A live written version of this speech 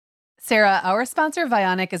Sarah, our sponsor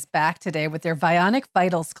Vionic is back today with their Vionic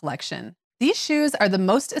Vitals collection. These shoes are the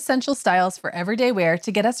most essential styles for everyday wear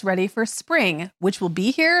to get us ready for spring, which will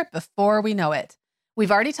be here before we know it.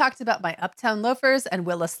 We've already talked about my Uptown loafers and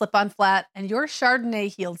Willa slip-on flat and your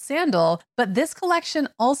Chardonnay heeled sandal, but this collection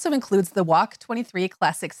also includes the Walk 23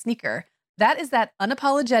 classic sneaker. That is that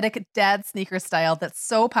unapologetic dad sneaker style that's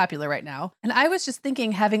so popular right now. And I was just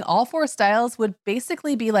thinking having all four styles would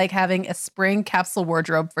basically be like having a spring capsule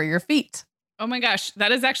wardrobe for your feet. Oh my gosh,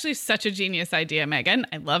 that is actually such a genius idea, Megan.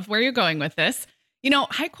 I love where you're going with this. You know,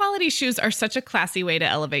 high quality shoes are such a classy way to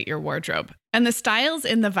elevate your wardrobe. And the styles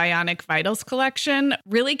in the Vionic Vitals collection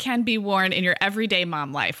really can be worn in your everyday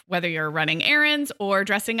mom life, whether you're running errands or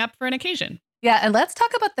dressing up for an occasion. Yeah, and let's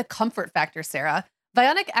talk about the comfort factor, Sarah.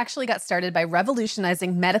 Vionic actually got started by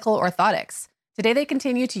revolutionizing medical orthotics. Today, they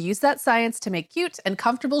continue to use that science to make cute and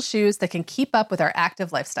comfortable shoes that can keep up with our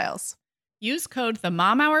active lifestyles. Use code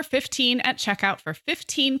TheMomHour15 at checkout for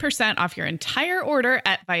 15% off your entire order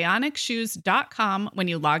at VionicShoes.com when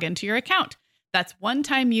you log into your account. That's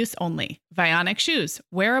one-time use only. Vionic Shoes,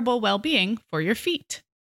 wearable well-being for your feet.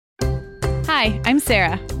 Hi, I'm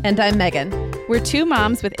Sarah. And I'm Megan. We're two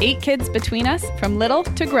moms with 8 kids between us, from little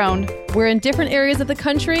to grown. We're in different areas of the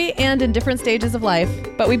country and in different stages of life.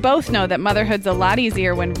 But we both know that motherhood's a lot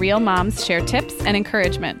easier when real moms share tips and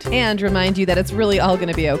encouragement. And remind you that it's really all going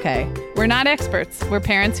to be okay. We're not experts. We're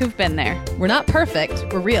parents who've been there. We're not perfect.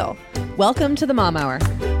 We're real. Welcome to the Mom Hour.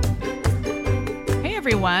 Hey,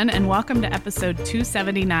 everyone, and welcome to episode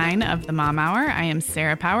 279 of the Mom Hour. I am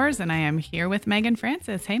Sarah Powers, and I am here with Megan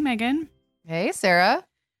Francis. Hey, Megan. Hey, Sarah.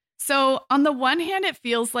 So on the one hand, it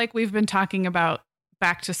feels like we've been talking about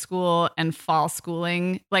back to school and fall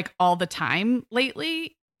schooling like all the time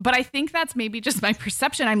lately. But I think that's maybe just my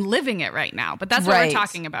perception. I'm living it right now. But that's what we're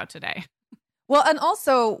talking about today. Well, and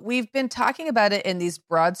also we've been talking about it in these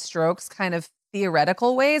broad strokes, kind of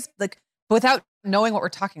theoretical ways, like without knowing what we're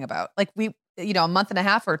talking about. Like a month and a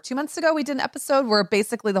half or 2 months ago, we did an episode where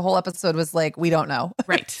basically the whole episode was like, we don't know.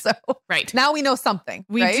 Right. So right. Now we know something.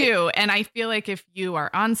 We right? do. And I feel like if you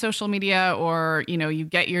are on social media or, you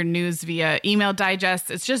get your news via email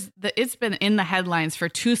digest, it's been in the headlines for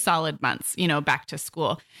 2 solid months, back to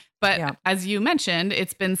school. But as you mentioned,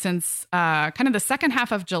 it's been since kind of the second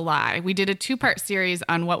half of July. We did a 2-part series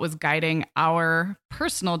on what was guiding our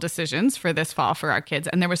personal decisions for this fall for our kids.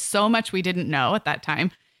 And there was so much we didn't know at that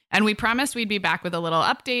time. And we promised we'd be back with a little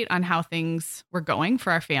update on how things were going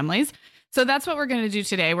for our families. So that's what we're going to do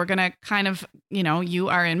today. We're going to kind of, you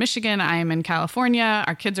are in Michigan, I am in California.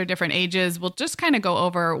 Our kids are different ages. We'll just kind of go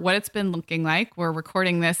over what it's been looking like. We're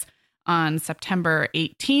recording this on September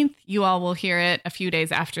 18th. You all will hear it a few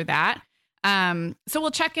days after that. So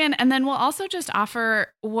we'll check in, and then we'll also just offer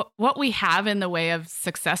what we have in the way of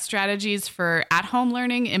success strategies for at-home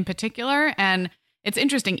learning in particular. And it's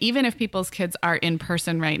interesting, even if people's kids are in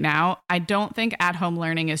person right now, I don't think at-home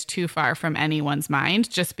learning is too far from anyone's mind,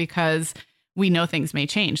 just because we know things may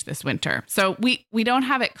change this winter. So we don't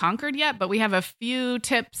have it conquered yet, but we have a few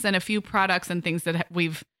tips and a few products and things that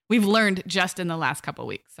we've learned just in the last couple of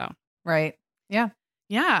weeks. So right. Yeah.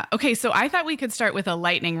 Yeah. Okay. So I thought we could start with a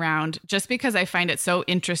lightning round just because I find it so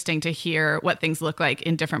interesting to hear what things look like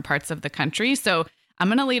in different parts of the country. So I'm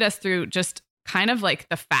going to lead us through just kind of like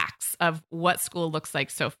the facts of what school looks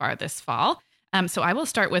like so far this fall. So I will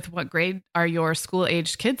start with, what grade are your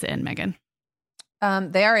school-aged kids in, Megan?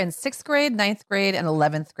 They are in 6th grade, 9th grade, and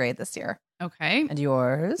 11th grade this year. Okay. And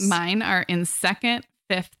yours? Mine are in 2nd,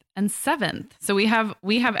 5th, and 7th. So we have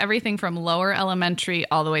everything from lower elementary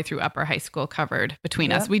all the way through upper high school covered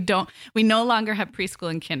between us. We no longer have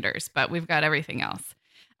preschool and kinders, but we've got everything else.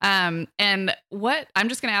 And I'm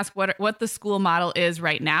just going to ask what the school model is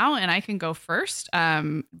right now, and I can go first.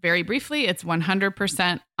 Very briefly, it's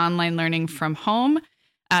 100% online learning from home.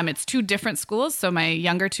 It's 2 different schools. So my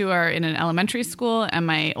younger 2 are in an elementary school and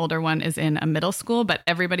my older one is in a middle school, but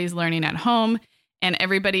everybody's learning at home, and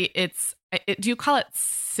do you call it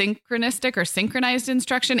synchronistic or synchronized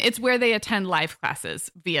instruction? It's where they attend live classes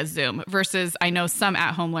via Zoom versus I know some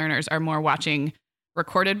at-home learners are more watching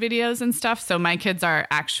recorded videos and stuff. So my kids are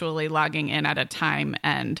actually logging in at a time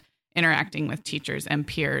and interacting with teachers and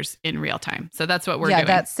peers in real time. So that's what we're doing. Yeah,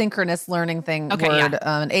 that synchronous learning thing word.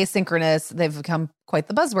 And asynchronous, they've become quite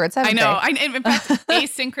the buzzwords, haven't they? I know. In fact,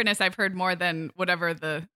 asynchronous I've heard more than whatever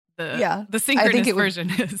the synchronous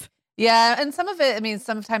version is. Yeah, and some of it,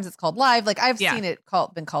 sometimes it's called live. Like I've seen it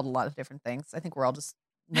been called a lot of different things. I think we're all just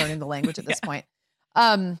learning the language at this point.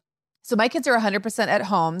 So my kids are 100% at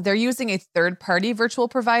home. They're using a third-party virtual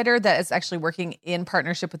provider that is actually working in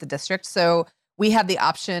partnership with the district. So we have the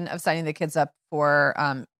option of signing the kids up for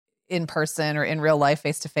in person or in real life,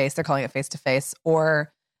 face to face. They're calling it face to face,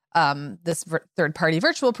 or this third party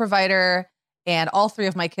virtual provider. And all three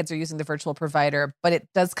of my kids are using the virtual provider, but it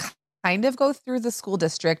does kind of go through the school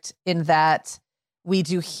district in that we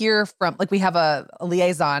do hear from, like, we have a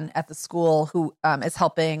liaison at the school who is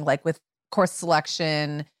helping like with course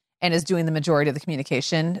selection and is doing the majority of the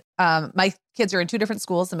communication. My kids are in two different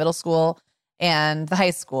schools, the middle school and the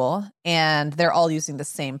high school, and they're all using the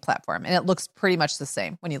same platform. And it looks pretty much the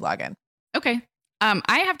same when you log in. Okay.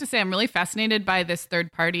 I have to say, I'm really fascinated by this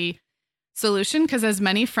third party solution, because as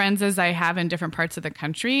many friends as I have in different parts of the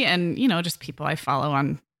country and, you know, just people I follow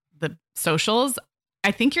on the socials,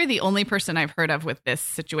 I think you're the only person I've heard of with this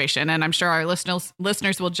situation. And I'm sure our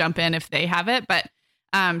listeners will jump in if they have it. But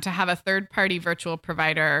to have a third party virtual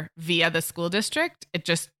provider via the school district, it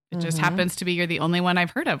just happens to be you're the only one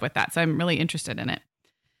I've heard of with that. So I'm really interested in it.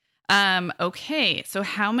 Okay. So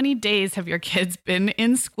how many days have your kids been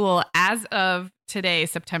in school as of today,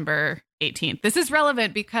 September 18th? This is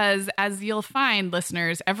relevant because, as you'll find,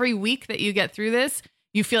 listeners, every week that you get through this,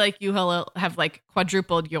 you feel like you have like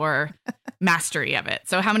quadrupled your mastery of it.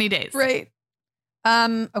 So how many days? Right.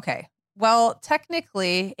 Okay. Well,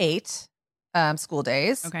 technically 8 school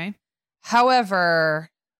days. Okay. However,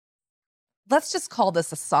 let's just call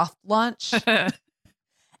this a soft launch.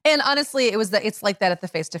 And honestly, it's like that at the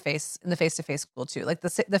face-to-face, in the face-to-face school too. Like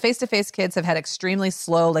the face-to-face kids have had extremely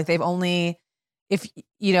slow, like they've only, if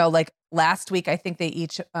you know, like last week, I think they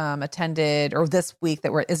each attended, or this week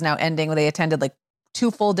is now ending, where they attended like 2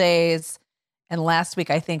 full days. And last week,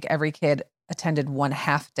 I think every kid attended 1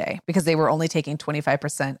 half day because they were only taking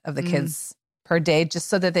 25% of the kids per day, just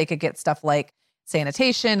so that they could get stuff like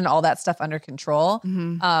sanitation and all that stuff under control.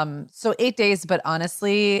 Mm-hmm. So 8 days, but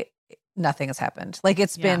honestly, nothing has happened. Like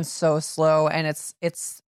it's been so slow, and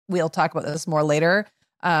it's, we'll talk about this more later.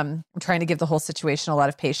 I'm trying to give the whole situation a lot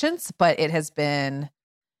of patience, but it has been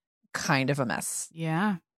kind of a mess.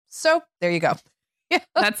 Yeah. So there you go.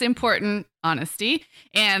 That's important, honesty.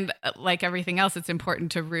 And like everything else, it's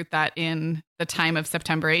important to root that in the time of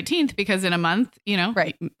September 18th, because in a month, you know,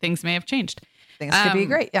 things may have changed. Things could be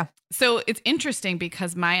great. Yeah. So it's interesting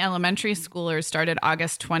because my elementary schoolers started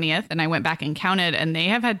August 20th, and I went back and counted, and they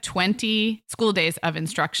have had 20 school days of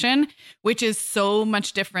instruction, which is so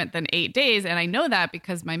much different than 8 days. And I know that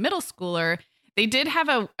because my middle schooler, they did have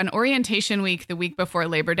an orientation week the week before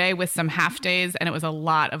Labor Day with some half days. And it was a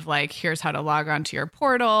lot of like, here's how to log on to your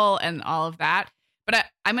portal and all of that. But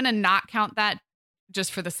I'm going to not count that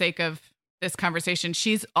just for the sake of this conversation.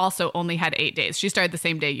 She's also only had 8 days. She started the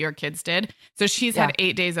same day your kids did. So she's had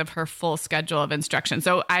 8 days of her full schedule of instruction.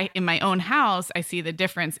 So in my own house, I see the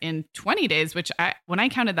difference in 20 days, which when I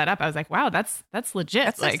counted that up, I was like, wow, that's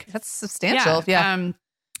legit. That's substantial. Yeah.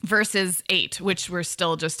 Versus 8, which we're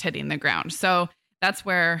still just hitting the ground. So that's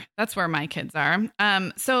where my kids are.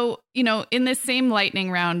 So, you know, in this same lightning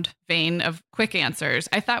round vein of quick answers,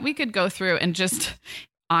 I thought we could go through and just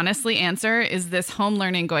honestly answer, is this home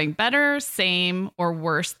learning going better, same, or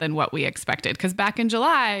worse than what we expected? Because back in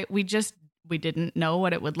July, we didn't know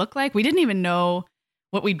what it would look like. We didn't even know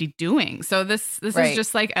what we'd be doing. So this is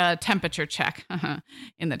just like a temperature check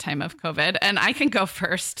in the time of COVID. And I can go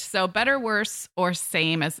first. So better, worse, or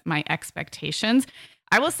same as my expectations.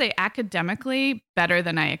 I will say academically better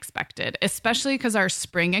than I expected, especially because our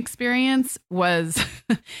spring experience was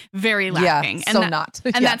very lacking. Yeah,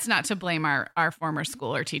 and that's not to blame our former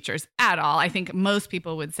school or teachers at all. I think most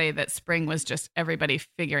people would say that spring was just everybody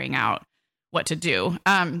figuring out what to do.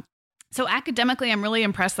 So academically, I'm really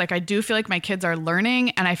impressed. Like I do feel like my kids are learning,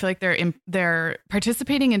 and I feel like they're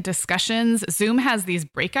participating in discussions. Zoom has these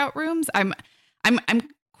breakout rooms. I'm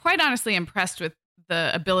quite honestly impressed with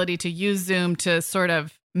the ability to use Zoom to sort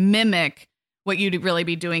of mimic what you'd really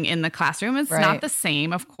be doing in the classroom. It's not the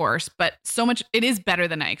same, of course, but so much, it is better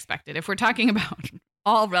than I expected. If we're talking about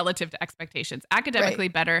all relative to expectations, academically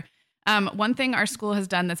better. One thing our school has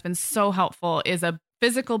done that's been so helpful is a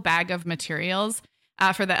physical bag of materials.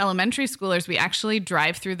 For the elementary schoolers, we actually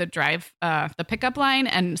drive through the pickup line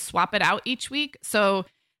and swap it out each week. So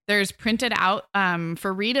there's printed out,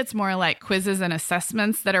 for Reed, it's more like quizzes and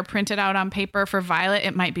assessments that are printed out on paper. For Violet,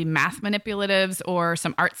 it might be math manipulatives or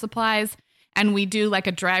some art supplies. And we do like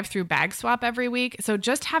a drive-through bag swap every week. So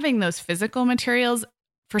just having those physical materials,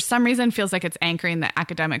 for some reason, feels like it's anchoring the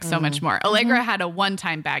academics so much more. Allegra had a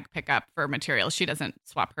one-time bag pickup for materials. She doesn't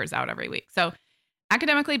swap hers out every week. So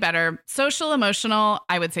academically better. Social, emotional,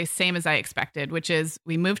 I would say same as I expected, which is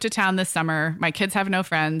we moved to town this summer. My kids have no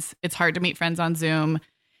friends. It's hard to meet friends on Zoom.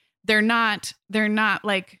 They're not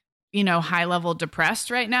like high level depressed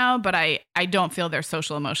right now, but I don't feel their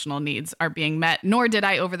social emotional needs are being met, nor did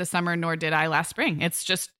I over the summer, nor did I last spring.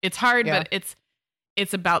 It's hard, but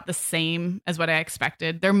it's about the same as what I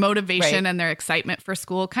expected. Their motivation and their excitement for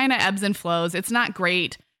school kind of ebbs and flows. It's not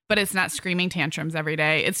great, but it's not screaming tantrums every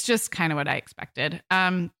day. It's just kind of what I expected.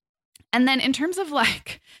 And then in terms of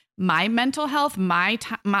like my mental health, my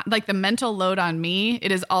like the mental load on me,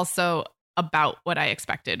 it is also about what I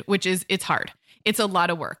expected, which is it's hard. It's a lot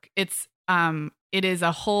of work. It is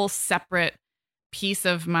a whole separate piece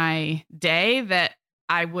of my day that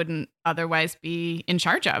I wouldn't otherwise be in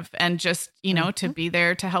charge of. And just, to be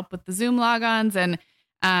there to help with the Zoom logons.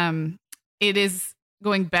 And it is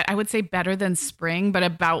going I would say better than spring, but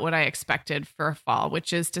about what I expected for fall,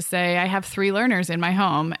 which is to say I have 3 learners in my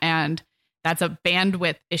home, and that's a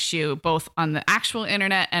bandwidth issue, both on the actual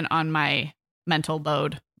internet and on my mental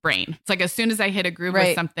load brain. It's like as soon as I hit a groove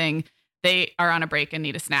with something, they are on a break and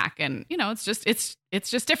need a snack. And, it's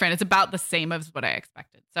just different. It's about the same as what I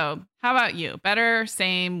expected. So how about you? Better,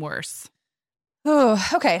 same, worse? Oh,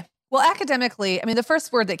 okay. Well, academically, I mean, the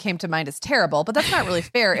first word that came to mind is terrible, but that's not really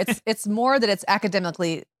fair. It's more that it's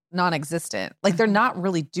academically non-existent. Like they're not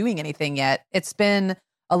really doing anything yet. It's been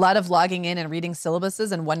a lot of logging in and reading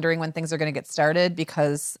syllabuses and wondering when things are going to get started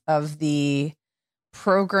because of the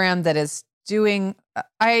program that is doing.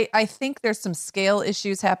 I think there's some scale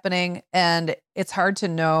issues happening, and it's hard to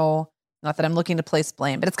know, not that I'm looking to place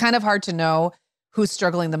blame, but it's kind of hard to know who's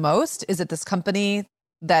struggling the most. Is it this company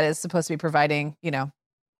that is supposed to be providing,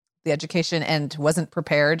 the education and wasn't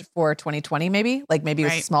prepared for 2020 maybe? Like maybe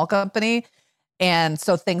it's a small company. And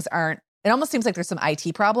so things aren't, it almost seems like there's some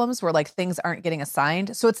IT problems where like things aren't getting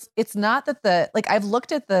assigned. So it's not that I've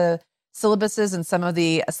looked at the syllabuses and some of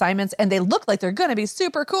the assignments and they look like they're going to be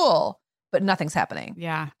super cool, but nothing's happening.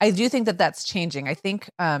 Yeah. I do think that that's changing. I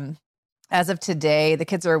think as of today, the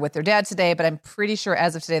kids are with their dad today, but I'm pretty sure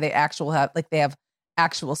as of today, they have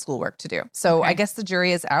actual schoolwork to do. So I guess the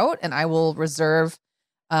jury is out, and I will reserve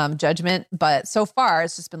judgment. But so far,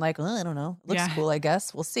 it's just been like, I don't know. It looks cool, I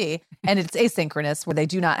guess. We'll see. And it's asynchronous where they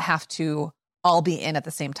do not have to all be in at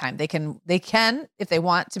the same time. They can, if they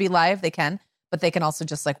want to be live, they can, but they can also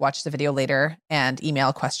just like watch the video later and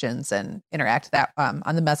email questions and interact that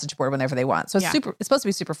on the message board whenever they want. So it's supposed to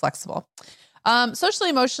be super flexible. Socially,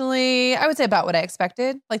 emotionally, I would say about what I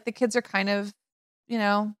expected. Like the kids are kind of,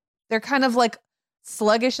 they're kind of like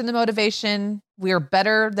sluggish in the motivation. We are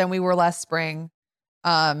better than we were last spring.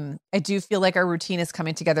 I do feel like our routine is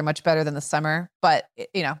coming together much better than the summer, but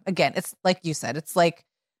again, it's like you said, it's like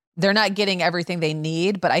they're not getting everything they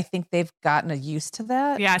need, but I think they've gotten used to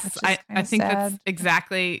that. Yes. I think that's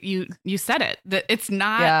exactly, you said it, that it's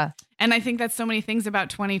not. And I think that's so many things about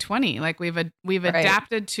 2020. Like we've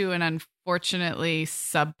adapted to an unfortunately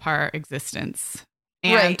subpar existence,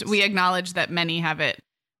 and we acknowledge that many have it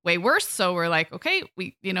way worse. So we're like, okay,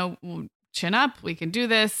 we'll chin up, we can do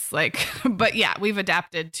this. Like, but yeah, we've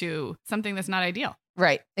adapted to something that's not ideal.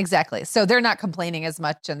 Right. Exactly. So they're not complaining as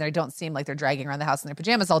much, and they don't seem like they're dragging around the house in their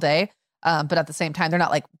pajamas all day. But at the same time, they're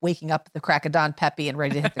not like waking up at the crack of dawn peppy and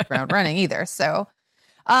ready to hit the ground running either. So,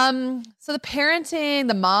 so the parenting,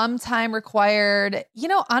 the mom time required,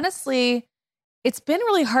 honestly, it's been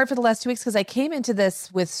really hard for the last 2 weeks because I came into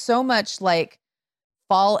this with so much like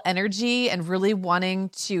fall energy and really wanting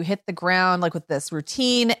to hit the ground like with this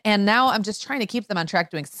routine. And now I'm just trying to keep them on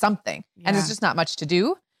track doing something. Yeah. And there's just not much to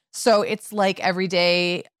do. So it's like every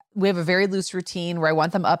day we have a very loose routine where I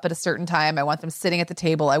want them up at a certain time. I want them sitting at the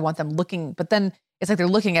table. I want them looking, but then it's like they're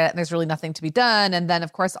looking at it and there's really nothing to be done. And then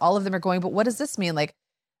of course, all of them are going, but what does this mean? Like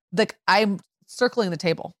I'm circling the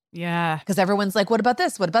table. Yeah. Because everyone's like, what about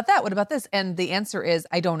this? What about that? What about this? And the answer is,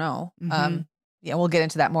 I don't know. Mm-hmm. We'll get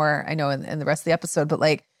into that more, I know, in the rest of the episode, but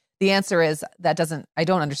like the answer is I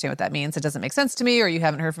don't understand what that means. It doesn't make sense to me, or you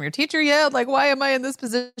haven't heard from your teacher yet. Like, why am I in this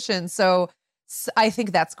position? So I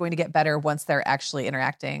think that's going to get better once they're actually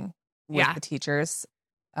interacting with the teachers.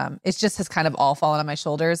 It just has kind of all fallen on my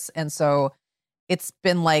shoulders. And so it's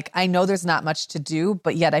been like, I know there's not much to do,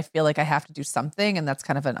 but yet I feel like I have to do something. And that's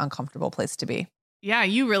kind of an uncomfortable place to be. Yeah,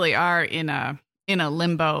 you really are in a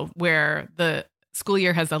limbo where the school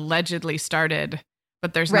year has allegedly started,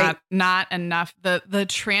 but there's not enough. The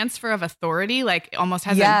transfer of authority like almost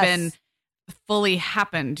hasn't been fully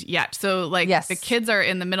happened yet. So like the kids are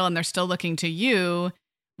in the middle and they're still looking to you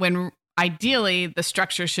when ideally the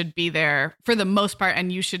structure should be there for the most part.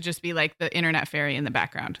 And you should just be like the internet fairy in the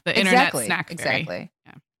background, the internet snack fairy. Exactly.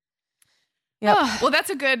 Yeah. Yep. Oh, well, that's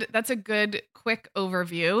a good quick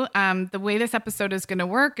overview. The way this episode is going to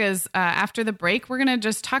work is after the break, we're going to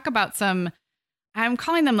just talk about some I'm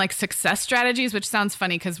calling them like success strategies, which sounds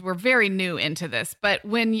funny because we're very new into this. But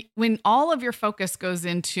when all of your focus goes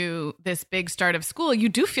into this big start of school, you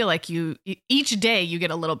do feel like each day you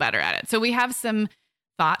get a little better at it. So we have some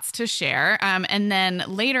thoughts to share. And then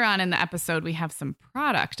later on in the episode, we have some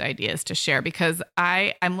product ideas to share because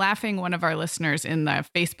I'm laughing. One of our listeners in the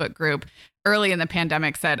Facebook group early in the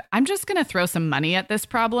pandemic said, I'm just going to throw some money at this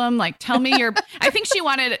problem. Like, tell me I think she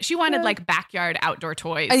wanted like backyard outdoor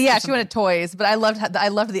toys. Yeah, she wanted toys, but I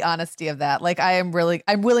loved the honesty of that. Like, I'm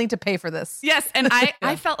willing to pay for this. Yes. And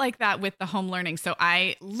I felt like that with the home learning. So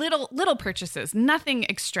little purchases, nothing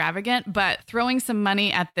extravagant, but throwing some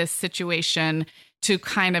money at this situation to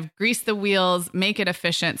kind of grease the wheels, make it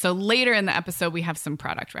efficient. So later in the episode, we have some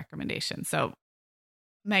product recommendations. So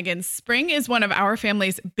Megan, spring is one of our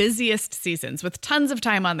family's busiest seasons with tons of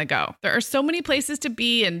time on the go. There are so many places to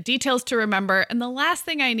be and details to remember, and the last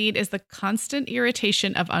thing I need is the constant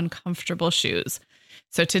irritation of uncomfortable shoes.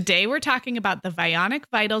 So today we're talking about the Vionic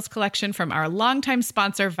Vitals collection from our longtime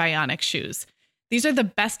sponsor, Vionic Shoes. These are the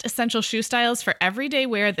best essential shoe styles for everyday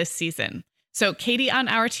wear this season. So Katie on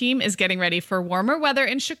our team is getting ready for warmer weather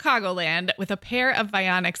in Chicagoland with a pair of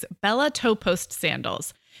Vionic's Bella Toe Post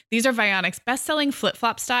sandals. These are Vionic's best-selling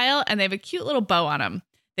flip-flop style, and they have a cute little bow on them.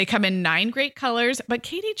 They come in 9 great colors, but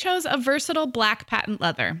Katie chose a versatile black patent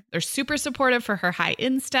leather. They're super supportive for her high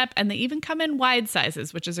instep, and they even come in wide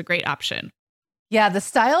sizes, which is a great option. Yeah, the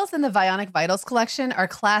styles in the Vionic Vitals collection are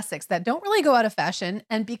classics that don't really go out of fashion,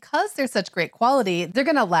 and because they're such great quality, they're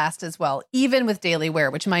going to last as well, even with daily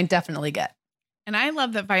wear, which mine definitely get. And I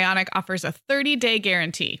love that Vionic offers a 30-day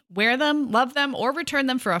guarantee. Wear them, love them, or return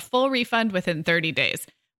them for a full refund within 30 days.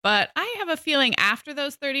 But I have a feeling after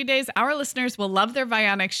those 30 days, our listeners will love their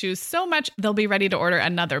Vionic shoes so much they'll be ready to order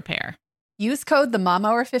another pair. Use code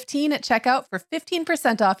TheMomHour15 at checkout for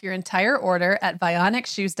 15% off your entire order at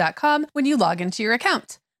VionicShoes.com when you log into your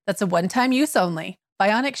account. That's a one-time use only.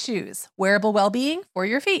 Vionic Shoes, wearable well-being for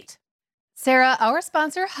your feet. Sarah, our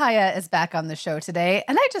sponsor, Hiya, is back on the show today,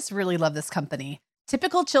 and I just really love this company.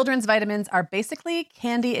 Typical children's vitamins are basically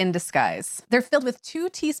candy in disguise. They're filled with 2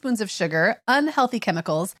 teaspoons of sugar, unhealthy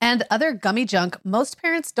chemicals, and other gummy junk most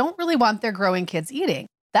parents don't really want their growing kids eating.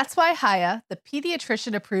 That's why Hiya, the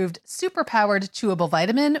pediatrician-approved, super-powered chewable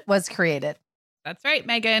vitamin, was created. That's right,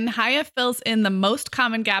 Megan. Hiya fills in the most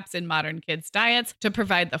common gaps in modern kids' diets to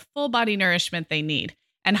provide the full body nourishment they need.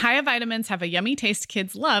 And Hiya vitamins have a yummy taste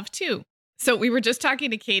kids love, too. So we were just talking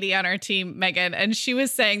to Katie on our team, Megan, and she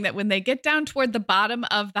was saying that when they get down toward the bottom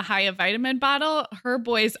of the Hiya vitamin bottle, her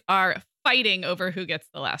boys are fighting over who gets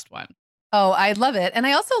the last one. Oh, I love it. And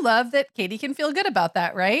I also love that Katie can feel good about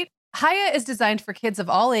that, right? Hiya is designed for kids of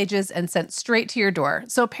all ages and sent straight to your door,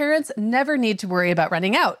 so parents never need to worry about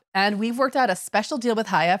running out. And we've worked out a special deal with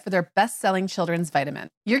Hiya for their best-selling children's vitamin.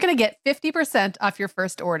 You're going to get 50% off your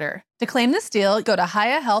first order. To claim this deal, go to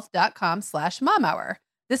hiyahealth.com/momhour.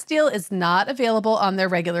 This deal is not available on their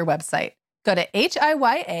regular website. Go to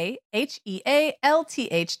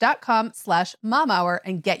hiyahealth.com/momhour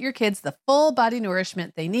and get your kids the full body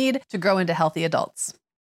nourishment they need to grow into healthy adults.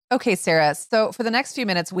 Okay, Sarah. So for the next few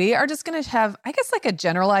minutes, we are just going to have, I guess, like a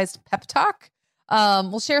generalized pep talk.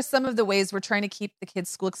 We'll share some of the ways we're trying to keep the kids'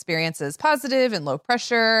 school experiences positive and low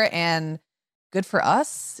pressure and good for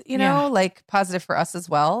us, like positive for us as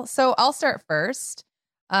well. So I'll start first.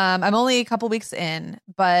 I'm only a couple weeks in,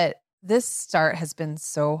 but this start has been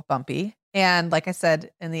so bumpy. And like I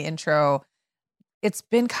said in the intro, it's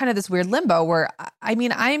been kind of this weird limbo where,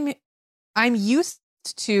 I'm used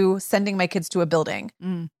to sending my kids to a building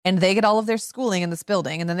and they get all of their schooling in this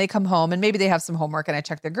building and then they come home and maybe they have some homework and I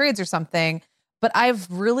check their grades or something. But I've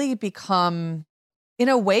really become, in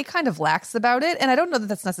a way, kind of lax about it. And I don't know that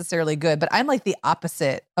that's necessarily good, but I'm like the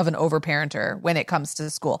opposite of an overparenter when it comes to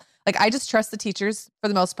school. Like, I just trust the teachers for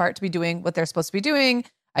the most part to be doing what they're supposed to be doing.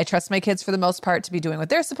 I trust my kids for the most part to be doing what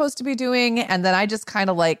they're supposed to be doing. And then I just kind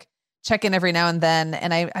of like check in every now and then.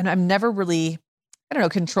 And I'm never really,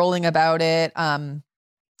 controlling about it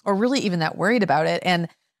or really even that worried about it. And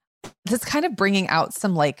this kind of bringing out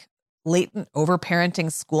some like latent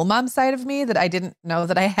overparenting school mom side of me that I didn't know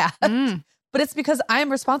that I had. But it's because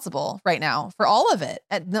I'm responsible right now for all of it.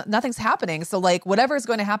 Nothing's happening. So like whatever is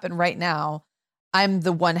going to happen right now, I'm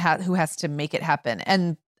the one who has to make it happen.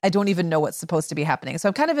 And I don't even know what's supposed to be happening. So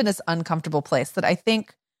I'm kind of in this uncomfortable place that I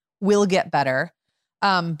think will get better.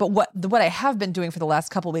 But what I have been doing for the last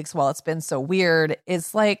couple of weeks while it's been so weird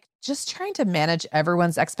is like just trying to manage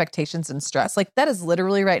everyone's expectations and stress. Like that is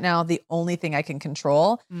literally right now the only thing I can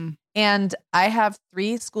control. And I have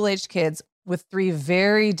 3 school-aged kids with 3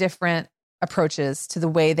 very different approaches to the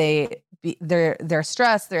way they their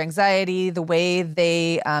stress, their anxiety, the way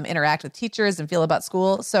they interact with teachers and feel about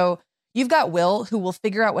school. So you've got Will, who will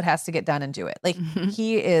figure out what has to get done and do it. Like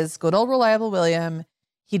he is good old reliable William.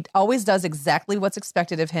 He always does exactly what's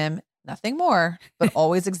expected of him, nothing more, but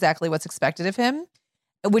always exactly what's expected of him,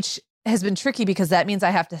 which has been tricky because that means I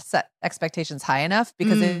have to set expectations high enough,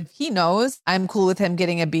 because if he knows I'm cool with him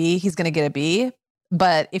getting a B, he's going to get a B.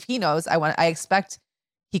 But if he knows I expect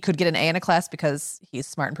he could get an A in a class because he's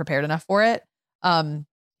smart and prepared enough for it,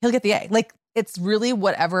 he'll get the A. Like it's really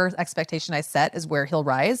whatever expectation I set is where he'll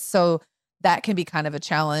rise. So that can be kind of a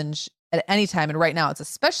challenge at any time. And right now it's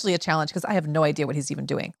especially a challenge because I have no idea what he's even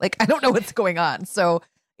doing. Like I don't know what's going on. So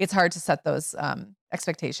it's hard to set those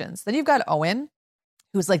expectations. Then you've got Owen,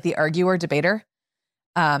 who's like the arguer, debater.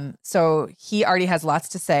 So he already has lots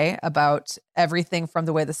to say about everything from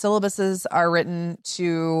the way the syllabuses are written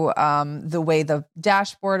to the way the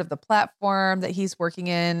dashboard of the platform that he's working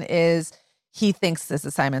in is. He thinks his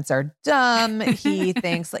assignments are dumb. He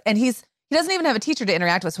thinks like, and he doesn't even have a teacher to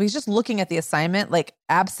interact with. So he's just looking at the assignment, like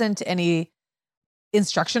absent any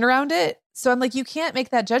instruction around it. So I'm like, you can't make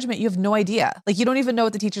that judgment. You have no idea. Like, you don't even know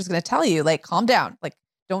what the teacher's going to tell you. Like, calm down. Like,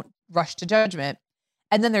 don't rush to judgment.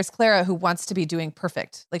 And then there's Clara, who wants to be doing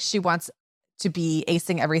perfect. Like she wants to be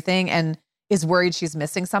acing everything and is worried she's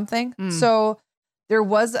missing something. So there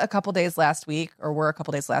was a couple days last week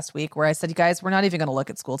where I said, you guys, we're not even going to look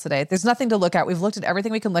at school today. There's nothing to look at. We've looked at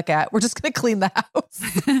everything we can look at. We're just going to clean the house.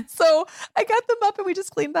 So I got them up and we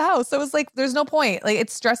just cleaned the house. So it was like, there's no point. Like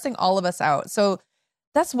it's stressing all of us out. So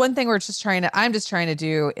that's one thing I'm just trying to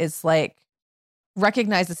do is like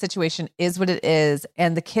recognize the situation is what it is.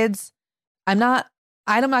 And the kids, I'm not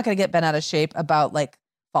going to get bent out of shape about like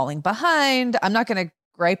falling behind. I'm not going to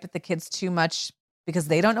gripe at the kids too much because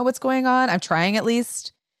they don't know what's going on. I'm trying at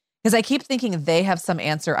least, because I keep thinking they have some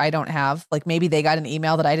answer I don't have. Like maybe they got an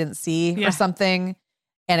email that I didn't see or something,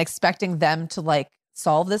 and expecting them to like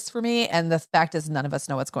solve this for me. And the fact is none of us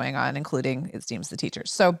know what's going on, including it seems the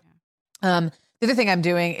teachers. So the other thing I'm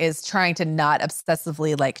doing is trying to not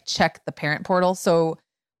obsessively like check the parent portal. So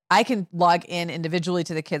I can log in individually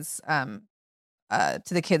to the kids'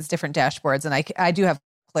 different dashboards. And I do have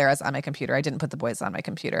Clara's on my computer. I didn't put the boys on my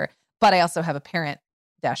computer, but I also have a parent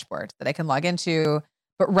dashboard that I can log into.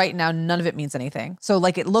 But right now, none of it means anything. So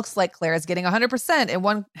like, it looks like Clara's getting 100% in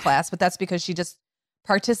one class, but that's because she just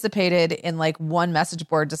participated in like one message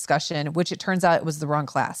board discussion, which it turns out it was the wrong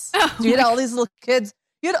class. So you had all these little kids.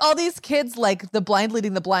 You had all these kids, like the blind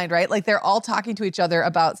leading the blind, right? Like they're all talking to each other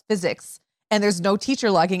about physics, and there's no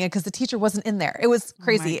teacher logging in because the teacher wasn't in there. It was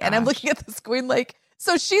crazy. And I'm looking at the screen like,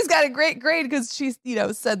 so she's got a great grade because she's,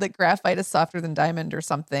 said that graphite is softer than diamond or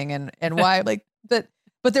something, and why like that,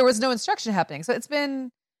 but there was no instruction happening. So it's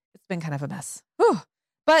been kind of a mess. Whew.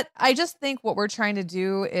 But I just think what we're trying to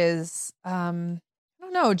do is, I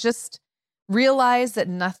don't know, just realize that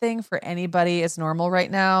nothing for anybody is normal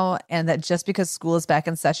right now. And that just because school is back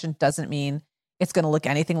in session doesn't mean it's going to look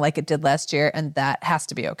anything like it did last year. And that has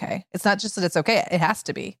to be okay. It's not just that it's okay. It has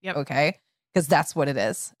to be okay, because that's what it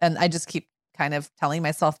is. And I just keep kind of telling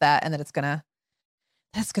myself that, and that it's going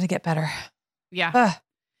to get better. Yeah.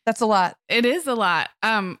 That's a lot. It is a lot.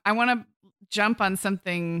 I want to jump on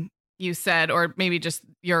something you said, or maybe just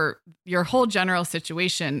your whole general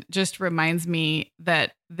situation just reminds me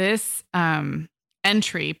that this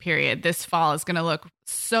entry period this fall is going to look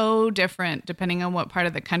so different depending on what part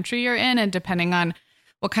of the country you're in, and depending on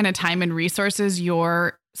what kind of time and resources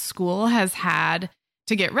your school has had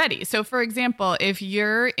to get ready. So for example, if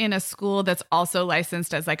you're in a school that's also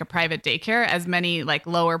licensed as like a private daycare, as many like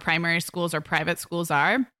lower primary schools or private schools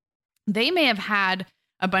are, they may have had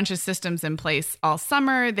a bunch of systems in place all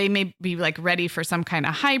summer. They may be like ready for some kind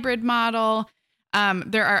of hybrid model.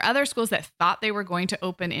 There are other schools that thought they were going to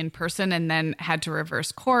open in person and then had to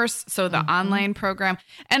reverse course. So the online program.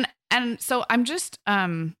 And so I'm just,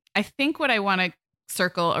 I think what I want to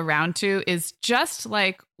circle around to is just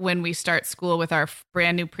like when we start school with our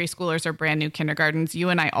brand new preschoolers or brand new kindergartens, you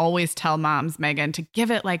and I always tell moms, Megan, to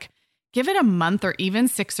give it a month or even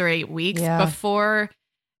 6 or 8 weeks before,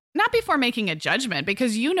 not before making a judgment,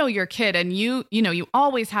 because you know your kid, and you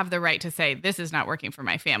always have the right to say, this is not working for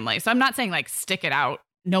my family. So I'm not saying like stick it out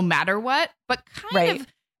no matter what, but kind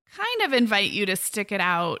of invite you to stick it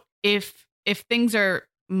out if things are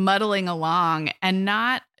muddling along, and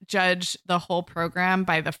not judge the whole program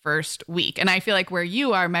by the first week. And I feel like where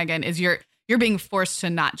you are, Megan, is you're being forced to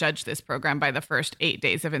not judge this program by the first 8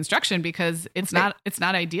 days of instruction because it's not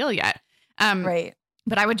ideal yet. Right.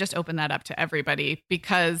 But I would just open that up to everybody,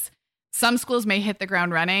 because some schools may hit the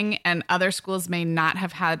ground running and other schools may not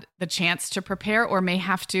have had the chance to prepare, or may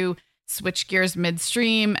have to switch gears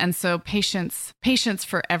midstream. And so patience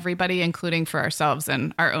for everybody, including for ourselves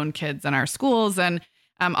and our own kids and our schools. And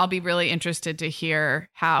I'll be really interested to hear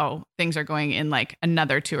how things are going in like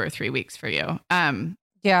another 2 or 3 weeks for you.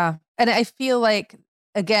 Yeah. And I feel like,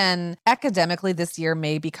 again, academically this year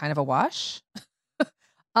may be kind of a wash.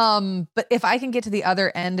 But if I can get to the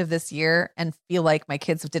other end of this year and feel like my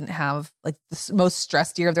kids didn't have like the most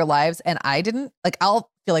stressed year of their lives and I didn't, like, I'll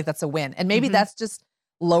feel like that's a win. And maybe that's just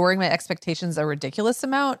lowering my expectations a ridiculous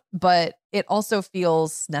amount, but it also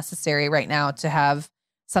feels necessary right now to have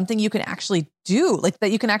something you can actually do, like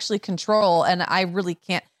that you can actually control. And I really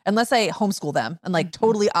can't, unless I homeschool them and like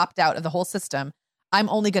totally opt out of the whole system, I'm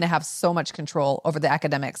only going to have so much control over the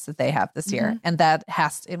academics that they have this year. And that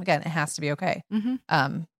has to, again, it has to be okay.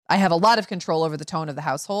 I have a lot of control over the tone of the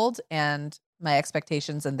household and my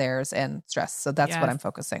expectations and theirs and stress. So that's what I'm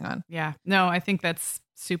focusing on. Yeah. No, I think that's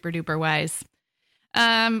super duper wise.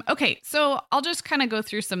 Okay. So I'll just kind of go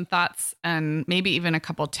through some thoughts and maybe even a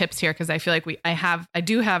couple tips here. Cause I feel like I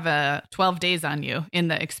do have a 12 days on you in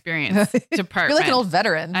the experience department. You're like an old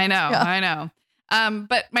veteran. I know.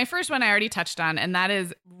 But my first one I already touched on, and that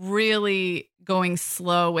is really going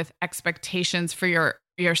slow with expectations for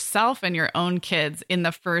yourself and your own kids in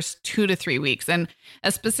the first 2 to 3 weeks. And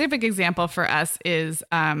a specific example for us is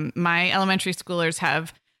my elementary schoolers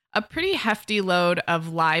have a pretty hefty load of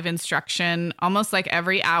live instruction, almost like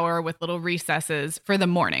every hour with little recesses for the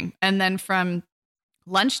morning. And then from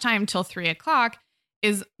lunchtime till 3:00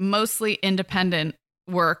 is mostly independent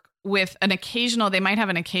work with they might have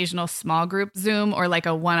an occasional small group Zoom or like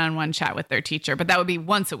a one-on-one chat with their teacher, but that would be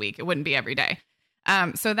once a week. It wouldn't be every day.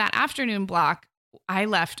 So that afternoon block, I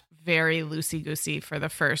left very loosey-goosey for the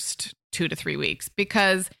first 2 to 3 weeks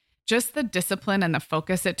because just the discipline and the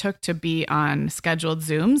focus it took to be on scheduled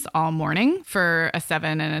Zooms all morning for a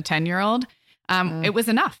 7 and a 10-year-old. It was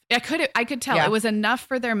enough. I could tell it was enough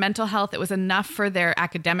for their mental health. It was enough for their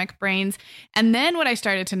academic brains. And then what I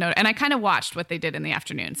started to note, and I kind of watched what they did in the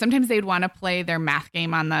afternoon. Sometimes they'd want to play their math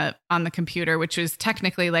game on the computer, which is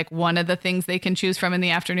technically like one of the things they can choose from in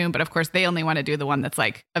the afternoon. But of course, they only want to do the one that's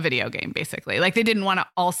like a video game, basically. Like they didn't want to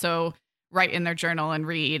also write in their journal and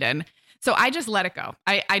read. And so I just let it go.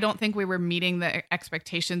 I don't think we were meeting the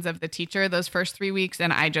expectations of the teacher those first 3 weeks.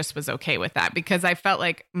 And I just was okay with that because I felt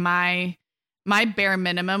like my bare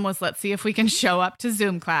minimum was, let's see if we can show up to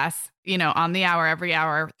Zoom class, on the hour, every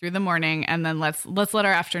hour through the morning. And then let's let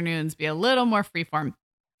our afternoons be a little more freeform.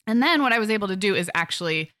 And then what I was able to do is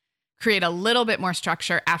actually create a little bit more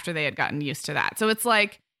structure after they had gotten used to that. So it's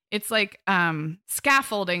like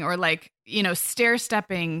scaffolding or like, stair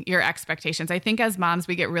stepping your expectations. I think as moms,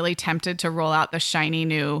 we get really tempted to roll out the shiny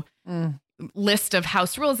new list of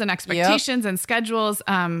house rules and expectations and schedules.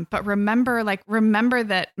 But remember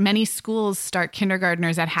that many schools start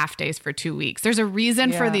kindergartners at half days for 2 weeks. There's a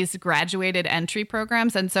reason for these graduated entry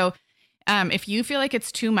programs. And so if you feel like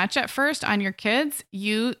it's too much at first on your kids,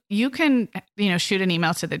 you can, shoot an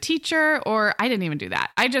email to the teacher, or I didn't even do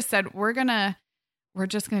that. I just said, we're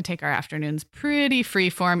just going to take our afternoons pretty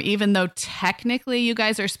freeform, even though technically you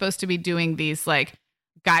guys are supposed to be doing these like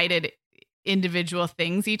guided individual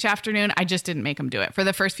things each afternoon. I just didn't make them do it for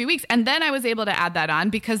the first few weeks. And then I was able to add that on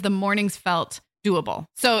because the mornings felt doable.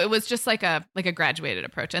 So it was just like a graduated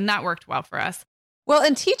approach, and that worked well for us. Well,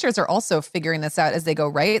 and teachers are also figuring this out as they go,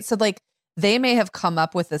 right? So like they may have come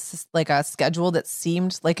up with this like a schedule that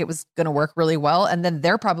seemed like it was going to work really well. And then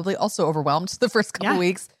they're probably also overwhelmed the first couple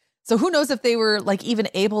weeks. So who knows if they were like even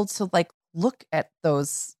able to like look at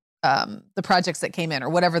those, the projects that came in or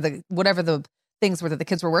whatever the things were that the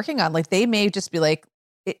kids were working on. Like they may just be like,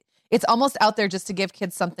 it's almost out there just to give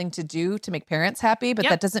kids something to do to make parents happy. But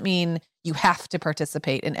that doesn't mean you have to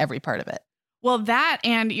participate in every part of it. Well, that,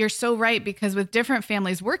 and you're so right, because with different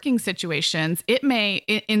families' working situations,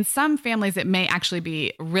 in some families, it may actually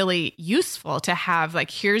be really useful to have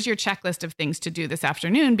like, here's your checklist of things to do this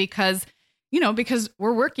afternoon because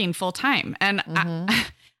we're working full time. And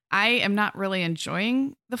I am not really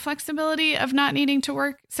enjoying the flexibility of not needing to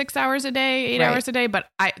work 6 hours a day, 8 hours a day. But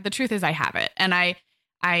the truth is I have it. And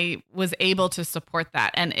I was able to support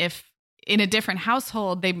that. And if in a different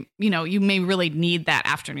household, you may really need that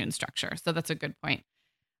afternoon structure. So that's a good point.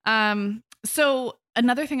 So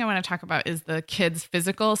another thing I want to talk about is the kids'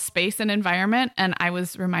 physical space and environment. And I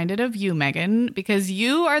was reminded of you, Megan, because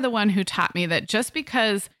you are the one who taught me that just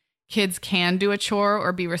because kids can do a chore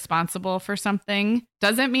or be responsible for something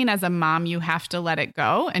doesn't mean as a mom you have to let it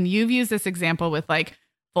go. And you've used this example with like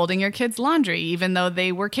folding your kids' laundry, even though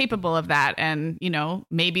they were capable of that. And,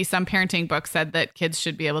 maybe some parenting book said that kids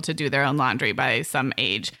should be able to do their own laundry by some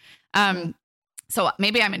age. So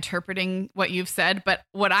maybe I'm interpreting what you've said, but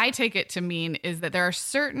what I take it to mean is that there are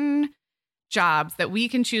certain jobs that we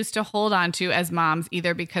can choose to hold on to as moms,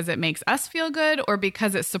 either because it makes us feel good or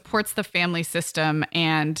because it supports the family system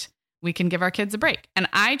and we can give our kids a break. And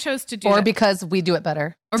I chose to do or because we do it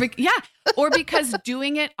better. Or because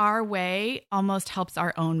doing it our way almost helps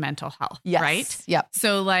our own mental health. Yes. Right? Yep.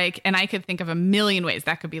 So and I could think of a million ways.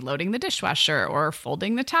 That could be loading the dishwasher or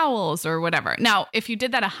folding the towels or whatever. Now, if you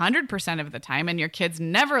did that 100% of the time and your kids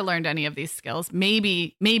never learned any of these skills,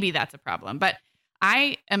 maybe that's a problem. But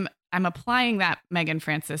I'm applying that Megan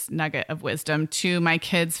Francis nugget of wisdom to my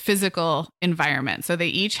kids' physical environment. So they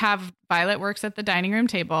each have Violet works at the dining room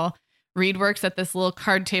table. Reed works at this little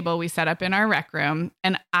card table we set up in our rec room.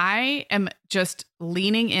 And I am just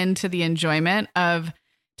leaning into the enjoyment of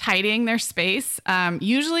tidying their space,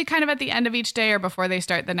 usually kind of at the end of each day or before they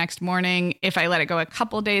start the next morning. If I let it go a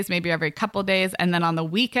couple days, maybe every couple days. And then on the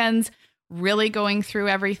weekends, really going through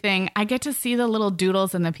everything. I get to see the little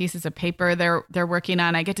doodles and the pieces of paper they're working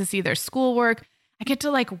on. I get to see their schoolwork. I get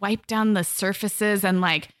to wipe down the surfaces and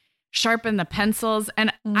sharpen the pencils.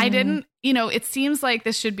 And I didn't, it seems like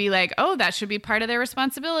this should be that should be part of their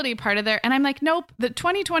responsibility, and I'm like, nope, the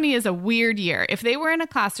 2020 is a weird year. If they were in a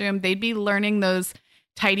classroom, they'd be learning those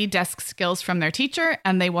tidy desk skills from their teacher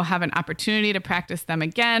and they will have an opportunity to practice them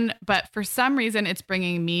again. But for some reason, it's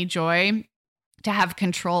bringing me joy to have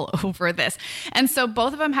control over this. And so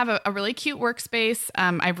both of them have a really cute workspace.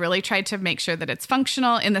 I've really tried to make sure that it's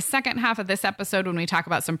functional. In the second half of this episode, when we talk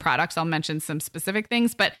about some products, I'll mention some specific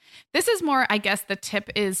things, but this is more, I guess the tip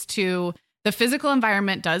is to the physical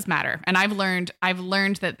environment does matter. And I've learned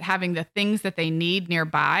that having the things that they need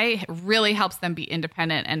nearby really helps them be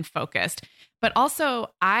independent and focused. But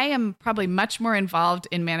also, I am probably much more involved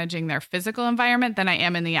in managing their physical environment than I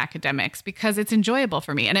am in the academics because it's enjoyable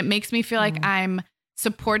for me. And it makes me feel like I'm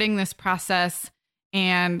supporting this process.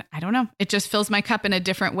 And I don't know, it just fills my cup in a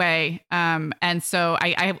different way. And so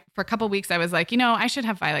I for a couple of weeks, I was like, I should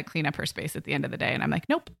have Violet clean up her space at the end of the day. And I'm like,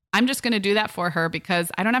 nope, I'm just going to do that for her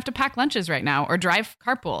because I don't have to pack lunches right now or drive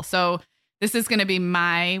carpool. So this is going to be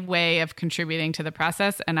my way of contributing to the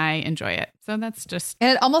process and I enjoy it. So that's just.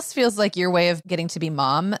 And it almost feels like your way of getting to be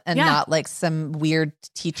mom and not some weird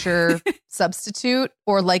teacher substitute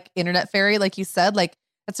or internet fairy, like you said.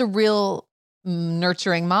 That's a real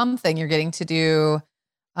nurturing mom thing you're getting to do.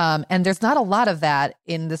 And there's not a lot of that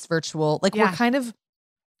in this virtual, we're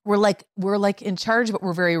in charge, but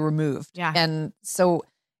we're very removed. Yeah. And so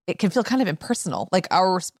it can feel kind of impersonal.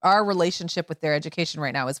 Our relationship with their education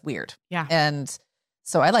right now is weird. Yeah. And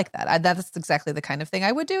so I like that. That's exactly the kind of thing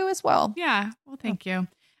I would do as well. Yeah. Well, thank you.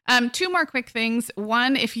 Two more quick things.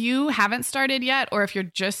 One, if you haven't started yet, or if you're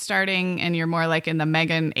just starting and you're more in the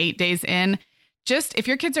Megan 8 days in, just if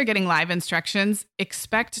your kids are getting live instructions,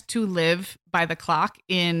 expect to live by the clock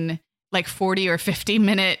in 40 or 50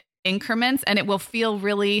 minute increments, and it will feel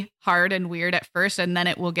really hard and weird at first, and then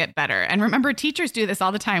it will get better. And remember, teachers do this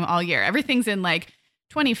all the time, all year. Everything's in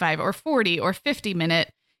 25 or 40 or 50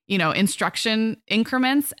 minute, instruction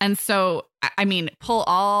increments. And so, pull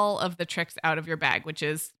all of the tricks out of your bag, which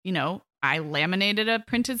is, I laminated a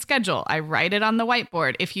printed schedule. I write it on the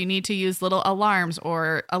whiteboard. If you need to use little alarms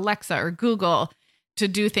or Alexa or Google to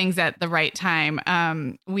do things at the right time.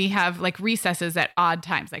 We have recesses at odd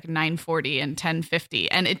times, 9:40 and 10:50.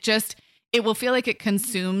 And it will feel like it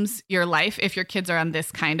consumes your life if your kids are on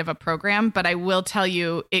this kind of a program. But I will tell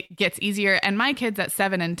you, it gets easier. And my kids at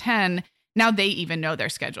 7 and 10, now they even know their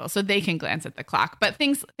schedule, so they can glance at the clock. But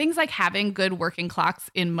things like having good working clocks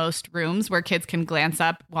in most rooms where kids can glance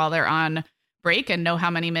up while they're on break and know how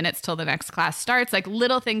many minutes till the next class starts,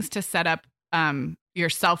 little things to set up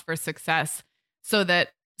yourself for success. So that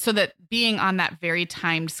being on that very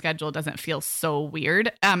timed schedule doesn't feel so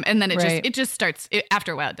weird. And then it just starts,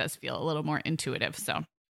 after a while, it does feel a little more intuitive. So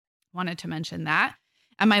wanted to mention that.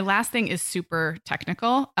 And my last thing is super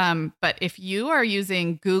technical. But if you are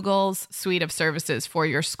using Google's suite of services for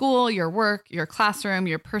your school, your work, your classroom,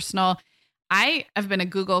 your personal, I have been a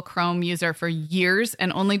Google Chrome user for years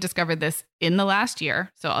and only discovered this in the last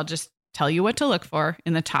year. So I'll just tell you what to look for.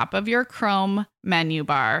 In the top of your Chrome menu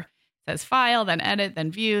bar, says File, then Edit,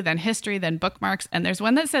 then View, then History, then Bookmarks. And there's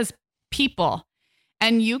one that says People.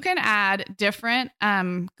 And you can add different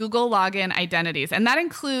Google login identities. And that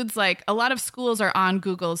includes a lot of schools are on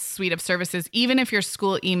Google's suite of services. Even if your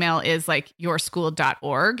school email is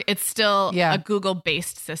yourschool.org, it's still a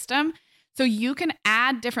Google-based system. So you can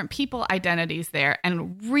add different people identities there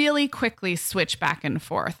and really quickly switch back and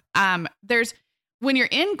forth. When you're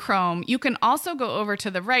in Chrome, you can also go over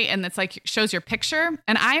to the right and it's shows your picture.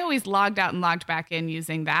 And I always logged out and logged back in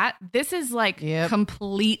using that. This is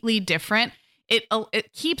completely different.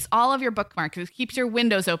 it keeps all of your bookmarks. It keeps your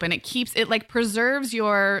windows open. It like preserves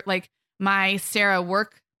your like my Sarah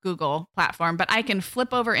work Google platform, but I can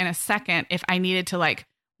flip over in a second if I needed to like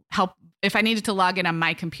if I needed to log in on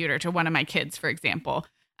my computer to one of my kids, for example.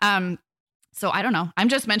 So I don't know. I'm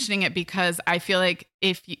just mentioning it because I feel like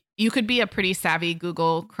if you could be a pretty savvy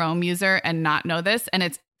Google Chrome user and not know this, and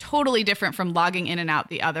it's totally different from logging in and out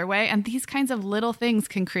the other way. And these kinds of little things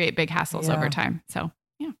can create big hassles over time. So,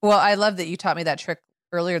 yeah. Well, I love that you taught me that trick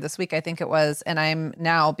earlier this week, I think it was. And I'm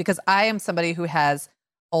now, because I am somebody who has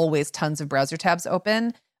always tons of browser tabs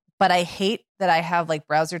open, but I hate that I have like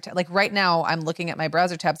like right now I'm looking at my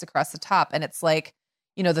browser tabs across the top and it's like,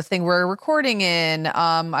 you know, the thing we're recording in,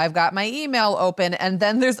 I've got my email open, and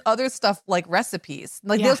then there's other stuff like recipes.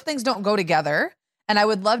 Like those things don't go together. And I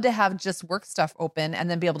would love to have just work stuff open and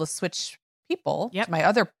then be able to switch people to my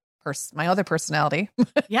other personality.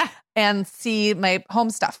 And see my home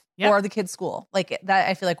stuff or the kids' school. Like that,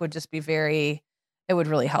 I feel like would just be it would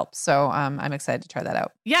really help. So I'm excited to try that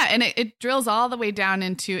out. Yeah. And it drills all the way down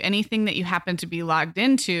into anything that you happen to be logged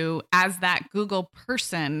into as that Google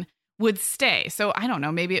person would stay. So I don't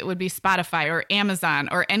know, maybe it would be Spotify or Amazon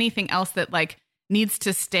or anything else that like needs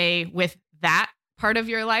to stay with that part of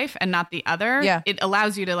your life and not the other. Yeah. It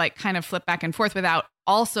allows you to like kind of flip back and forth without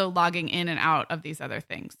also logging in and out of these other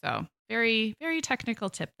things. So very, very technical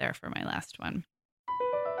tip there for my last one.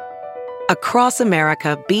 Across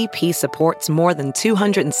America, BP supports more than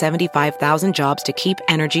 275,000 jobs to keep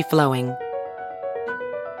energy flowing.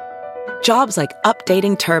 Jobs like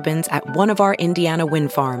updating turbines at one of our Indiana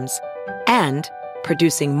wind farms and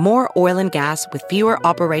producing more oil and gas with fewer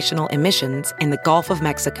operational emissions in the Gulf of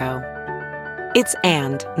Mexico. It's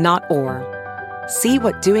and, not or. See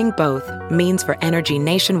what doing both means for energy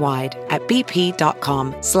nationwide at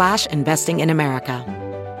bp.com/investing in America.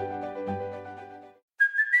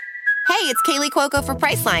 Hey, it's Kaylee Cuoco for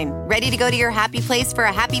Priceline. Ready to go to your happy place for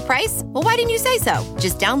a happy price? Well, why didn't you say so?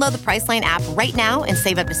 Just download the Priceline app right now and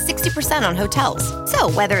save up to 60% on hotels.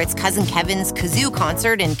 So whether it's Cousin Kevin's Kazoo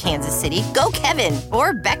Concert in Kansas City, go Kevin,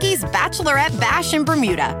 or Becky's Bachelorette Bash in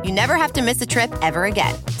Bermuda, you never have to miss a trip ever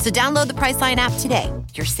again. So download the Priceline app today.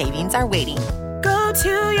 Your savings are waiting. Go to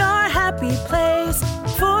your happy place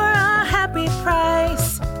for a happy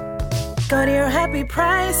price. Go to your happy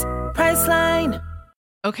price, Priceline.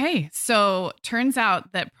 Okay, so turns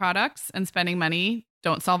out that products and spending money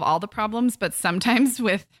don't solve all the problems, but sometimes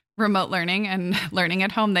with remote learning and learning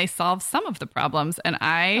at home, they solve some of the problems. And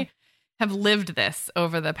I have lived this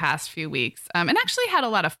over the past few weeks and actually had a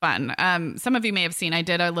lot of fun. Some of you may have seen I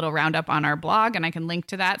did a little roundup on our blog, and I can link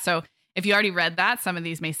to that. So if you already read that, some of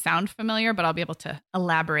these may sound familiar, but I'll be able to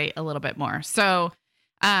elaborate a little bit more. So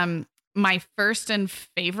my first and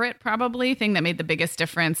favorite probably thing that made the biggest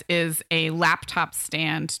difference is a laptop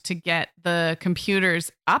stand to get the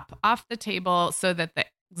computers up off the table so that the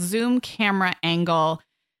Zoom camera angle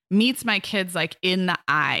meets my kids like in the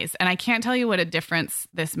eyes. And I can't tell you what a difference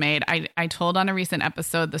this made. I told on a recent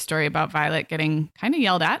episode the story about Violet getting kind of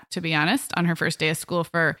yelled at, to be honest, on her first day of school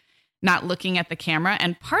for not looking at the camera.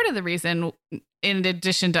 And part of the reason, in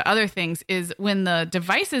addition to other things, is when the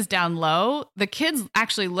device is down low, the kids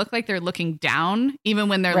actually look like they're looking down, even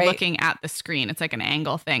when they're looking at the screen. It's like an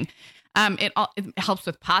angle thing. It helps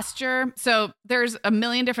with posture. So there's a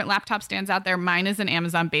million different laptop stands out there. Mine is an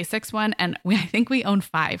Amazon Basics one. And I think we own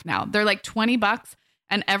 5 now. They're like $20.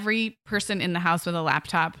 And every person in the house with a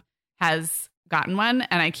laptop has gotten one.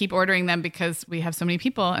 And I keep ordering them because we have so many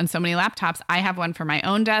people and so many laptops. I have one for my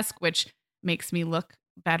own desk, which makes me look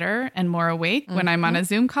better and more awake when I'm on a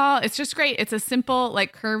Zoom call. It's just great. It's a simple,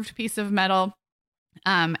 like curved piece of metal.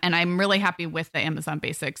 And I'm really happy with the Amazon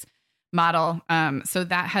Basics model. So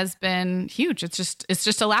that has been huge. It's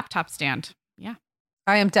just a laptop stand. Yeah.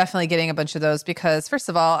 I am definitely getting a bunch of those because first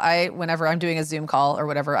of all, whenever I'm doing a Zoom call or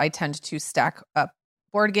whatever, I tend to stack up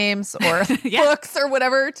board games or books or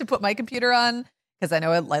whatever to put my computer on because I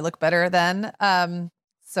know I look better then.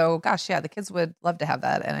 So gosh, yeah, the kids would love to have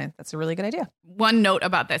that. And that's a really good idea. One note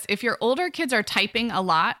about this. If your older kids are typing a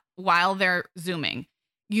lot while they're Zooming,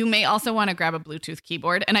 you may also want to grab a Bluetooth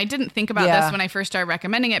keyboard. And I didn't think about this when I first started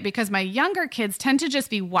recommending it because my younger kids tend to just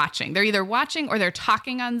be watching. They're either watching or they're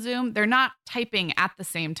talking on Zoom. They're not typing at the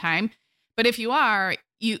same time. But if you are,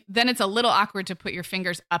 then it's a little awkward to put your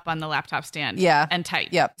fingers up on the laptop stand and type.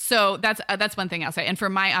 Yep. So that's one thing I'll say. And for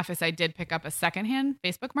my office, I did pick up a secondhand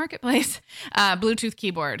Facebook Marketplace Bluetooth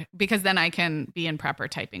keyboard because then I can be in proper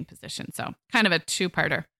typing position. So kind of a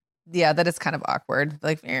 2-parter. Yeah, that is kind of awkward.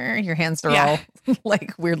 Like your hands are all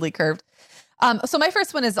like weirdly curved. So my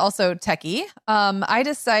first one is also techie. I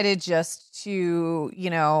decided just to,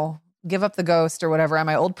 give up the ghost or whatever on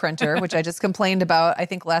my old printer, which I just complained about, I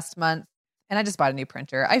think last month, and I just bought a new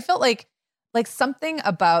printer. I felt like something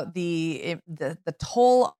about the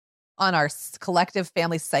toll on our collective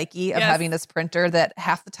family psyche of having this printer that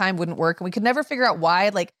half the time wouldn't work. And we could never figure out why,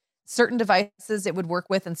 like certain devices it would work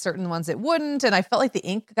with and certain ones it wouldn't. And I felt like the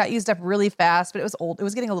ink got used up really fast, but it was old. It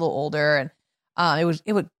was getting a little older, and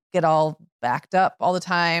it would get all backed up all the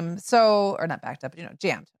time. So, or not backed up,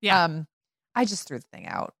 jammed. Yeah. I just threw the thing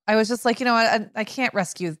out. I was just like, I can't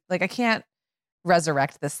rescue, like I can't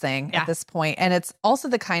resurrect this thing at this point. And it's also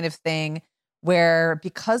the kind of thing where,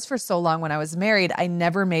 because for so long when I was married, I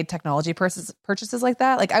never made technology purchases like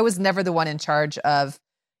that. Like I was never the one in charge of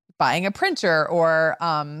buying a printer or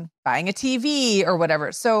buying a TV or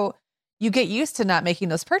whatever. So you get used to not making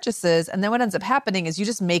those purchases. And then what ends up happening is you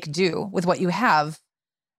just make do with what you have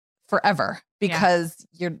forever, because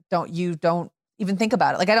you don't even think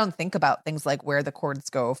about it. Like I don't think about things like where the cords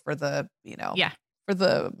go for the, for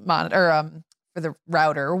the monitor, for the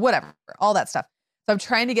router or whatever, all that stuff. So I'm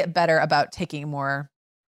trying to get better about taking more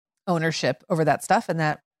ownership over that stuff, and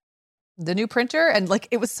that the new printer, and like,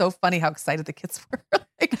 it was so funny how excited the kids were.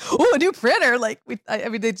 Like, oh, a new printer. Like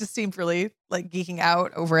they just seemed really like geeking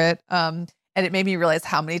out over it. And it made me realize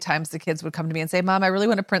how many times the kids would come to me and say, Mom, I really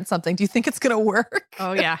want to print something. Do you think it's going to work?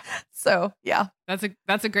 Oh yeah. So yeah,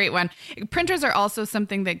 that's a great one. Printers are also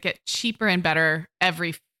something that get cheaper and better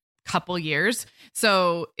every couple years.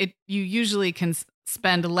 So you usually can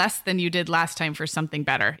spend less than you did last time for something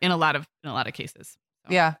better in a lot of cases.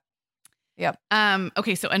 So. Yeah. Yep.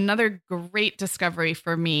 Okay. So another great discovery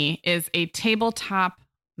for me is a tabletop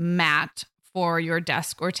mat for your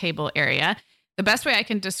desk or table area. The best way I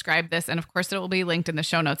can describe this, and of course it will be linked in the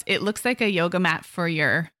show notes, it looks like a yoga mat for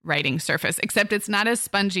your writing surface, except it's not as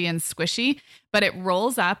spongy and squishy, but it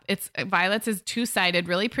rolls up. Violet's is two-sided,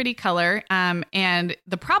 really pretty color. And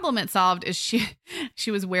the problem it solved is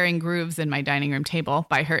she was wearing grooves in my dining room table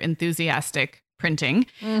by her enthusiastic printing.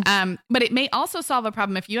 But it may also solve a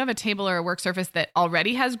problem if you have a table or a work surface that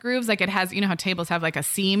already has grooves, like it has, how tables have like a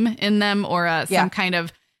seam in them or some kind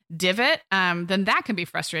of divot, then that can be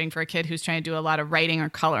frustrating for a kid who's trying to do a lot of writing or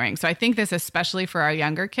coloring. So I think this especially for our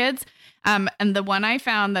younger kids. And the one I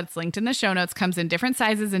found that's linked in the show notes comes in different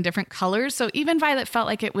sizes and different colors. So even Violet felt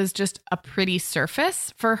like it was just a pretty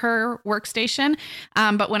surface for her workstation.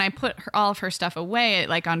 But when I put all of her stuff away,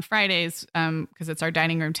 like on Fridays, because it's our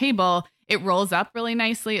dining room table, it rolls up really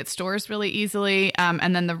nicely. It stores really easily.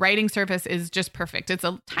 And then the writing surface is just perfect. It's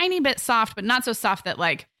a tiny bit soft, but not so soft that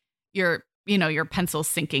like your pencil's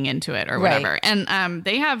sinking into it or whatever. Right. And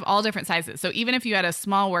they have all different sizes. So even if you had a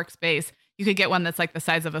small workspace, you could get one that's like the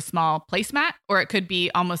size of a small placemat, or it could be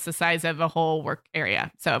almost the size of a whole work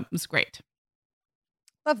area. So it's great.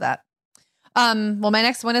 Love that. Well, my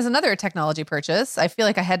next one is another technology purchase. I feel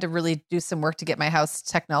like I had to really do some work to get my house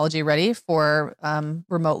technology ready for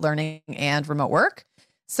remote learning and remote work.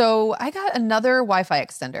 So I got another Wi-Fi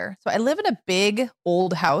extender. So I live in a big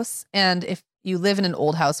old house. And if you live in an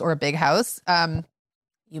old house or a big house,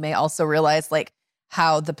 you may also realize like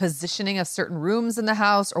how the positioning of certain rooms in the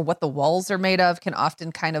house or what the walls are made of can often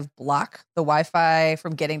kind of block the Wi-Fi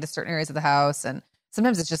from getting to certain areas of the house. And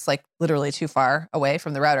sometimes it's just like literally too far away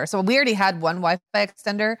from the router. So we already had one Wi-Fi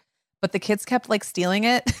extender, but the kids kept like stealing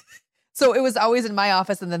it. So it was always in my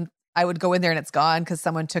office, and then I would go in there and it's gone because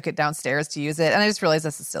someone took it downstairs to use it. And I just realized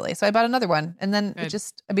this is silly. So I bought another one. And then it's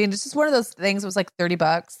just one of those things. It was like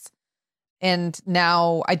 $30. And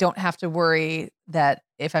now I don't have to worry that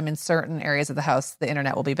if I'm in certain areas of the house, the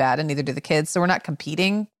internet will be bad, and neither do the kids. So we're not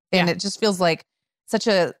competing. And it just feels like such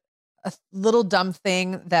a little dumb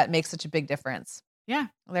thing that makes such a big difference. Yeah.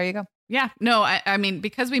 Well, there you go. Yeah. No, I mean,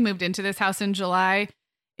 because we moved into this house in July,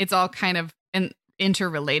 it's all kind of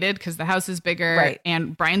interrelated because the house is bigger, right,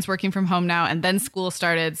 and Brian's working from home now, and then school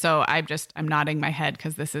started. So I'm nodding my head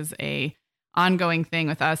because this is a ongoing thing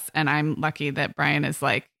with us. And I'm lucky that Brian is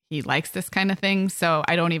like, he likes this kind of thing. So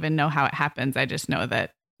I don't even know how it happens. I just know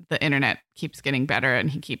that the internet keeps getting better and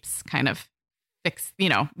he keeps kind of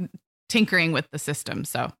tinkering with the system.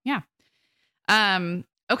 So yeah.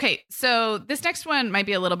 Okay. So this next one might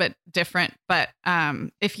be a little bit different, but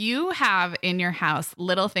if you have in your house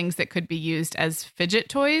little things that could be used as fidget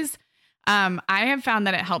toys, I have found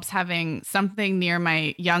that it helps having something near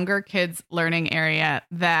my younger kids' learning area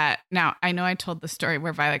that, now I know I told the story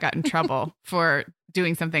where Violet got in trouble for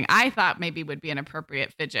doing something I thought maybe would be an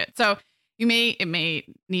appropriate fidget. So it may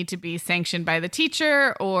need to be sanctioned by the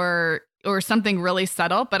teacher or something really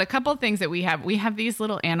subtle, but a couple of things that we have these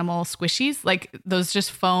little animal squishies, like those just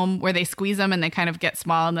foam where they squeeze them and they kind of get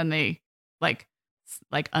small and then they like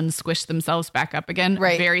like unsquish themselves back up again.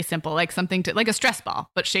 Right. Very simple, like something like a stress ball,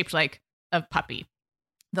 but shaped like a puppy.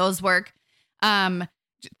 Those work.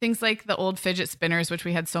 Things like the old fidget spinners, which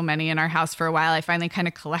we had so many in our house for a while. I finally kind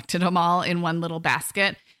of collected them all in one little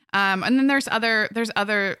basket. And then there's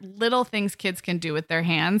other little things kids can do with their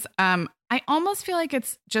hands. I almost feel like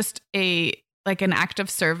it's just an act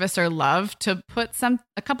of service or love to put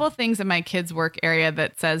a couple of things in my kids' work area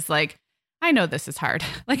that says like, I know this is hard.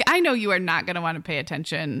 Like, I know you are not going to want to pay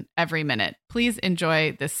attention every minute. Please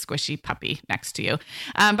enjoy this squishy puppy next to you.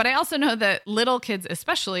 But I also know that little kids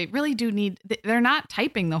especially really do they're not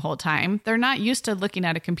typing the whole time. They're not used to looking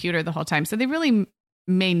at a computer the whole time. So they really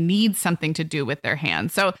may need something to do with their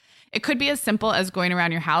hands. So it could be as simple as going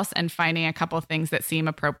around your house and finding a couple of things that seem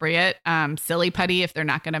appropriate. Silly putty if they're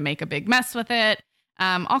not going to make a big mess with it.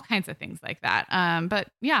 All kinds of things like that. But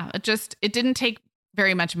yeah, it didn't take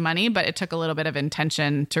very much money, but it took a little bit of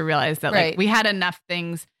intention to realize that like we had enough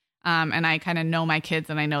things. And I kind of know my kids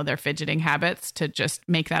and I know their fidgeting habits to just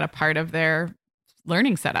make that a part of their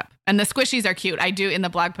learning setup. And the squishies are cute. I do in the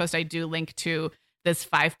blog post, I do link to this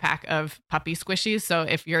 5-pack of puppy squishies. So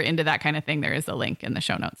if you're into that kind of thing, there is a link in the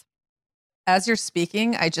show notes. As you're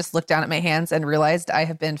speaking, I just looked down at my hands and realized I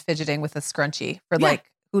have been fidgeting with a scrunchie for like,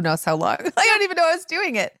 who knows how long. I don't even know I was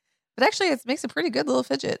doing it. But actually, it makes a pretty good little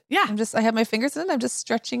fidget. Yeah. I have my fingers in it. I'm just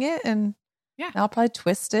stretching it and I'll probably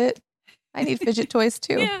twist it. I need fidget toys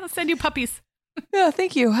too. Yeah, I'll send you puppies. Yeah,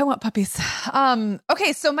 thank you. I want puppies.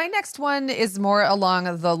 Okay, so my next one is more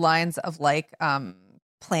along the lines of like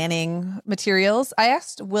planning materials. I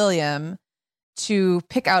asked William to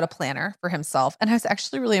pick out a planner for himself. And I was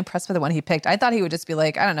actually really impressed with the one he picked. I thought he would just be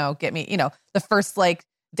like, I don't know, get me, the first like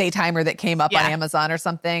daytimer that came up on Amazon or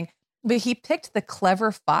something. But he picked the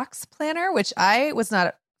Clever Fox planner, which I was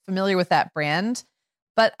not familiar with that brand,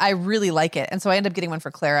 but I really like it. And so I ended up getting one for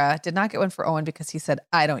Clara. Did not get one for Owen because he said,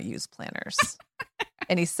 I don't use planners.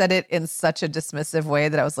 And he said it in such a dismissive way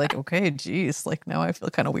that I was like, okay, geez, like now I feel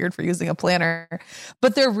kind of weird for using a planner.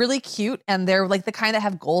 But they're really cute and they're like the kind that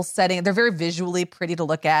have goal setting. They're very visually pretty to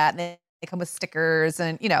look at. And they come with stickers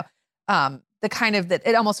and, the kind of that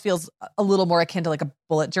it almost feels a little more akin to like a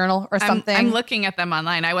bullet journal or something. I'm looking at them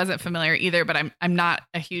online. I wasn't familiar either, but I'm not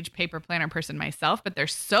a huge paper planner person myself, but they're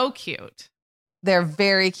so cute. They're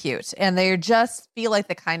very cute. And they just feel like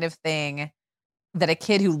the kind of thing that a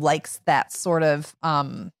kid who likes that sort of,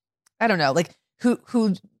 I don't know, like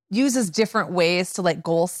who uses different ways to like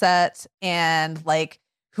goal set and like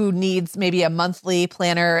who needs maybe a monthly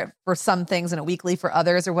planner for some things and a weekly for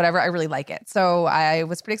others or whatever. I really like it. So I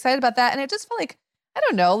was pretty excited about that. And it just felt like, I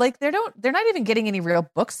don't know, like they're not even getting any real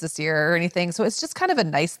books this year or anything. So it's just kind of a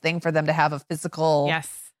nice thing for them to have a physical,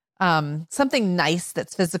 something nice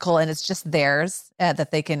that's physical and it's just theirs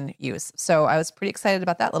that they can use. So I was pretty excited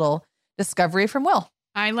about that little discovery from Will.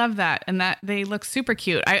 I love that. And that they look super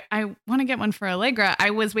cute. I want to get one for Allegra. I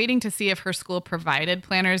was waiting to see if her school provided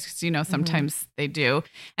planners because, sometimes they do.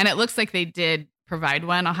 And it looks like they did provide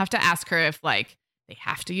one. I'll have to ask her if like they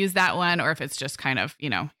have to use that one or if it's just kind of,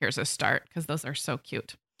 here's a start because those are so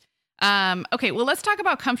cute. Okay, well, let's talk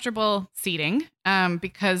about comfortable seating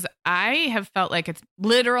because I have felt like it's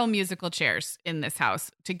literal musical chairs in this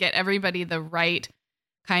house to get everybody the right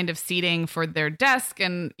kind of seating for their desk.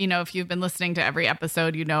 And, if you've been listening to every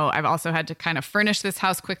episode, I've also had to kind of furnish this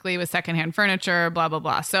house quickly with secondhand furniture, blah, blah,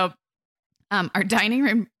 blah. So our dining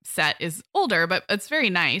room set is older, but it's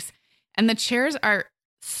very nice. And the chairs are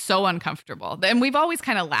so uncomfortable. And we've always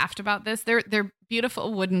kind of laughed about this. They're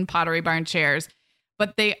beautiful wooden Pottery Barn chairs,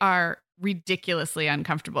 but they are ridiculously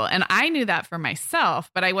uncomfortable. And I knew that for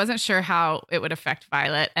myself, but I wasn't sure how it would affect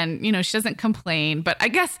Violet. And, she doesn't complain, but I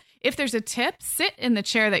guess if there's a tip, sit in the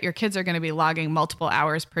chair that your kids are going to be logging multiple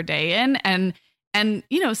hours per day in and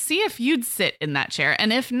see if you'd sit in that chair.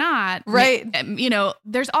 And if not,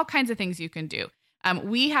 there's all kinds of things you can do.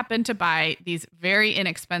 We happen to buy these very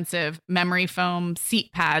inexpensive memory foam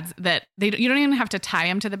seat pads that you don't even have to tie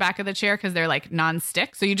them to the back of the chair because they're like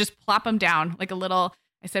non-stick. So you just plop them down like a little.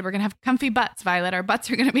 I said, we're going to have comfy butts, Violet. Our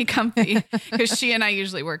butts are going to be comfy because she and I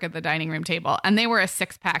usually work at the dining room table. And they were a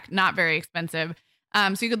 6-pack, not very expensive.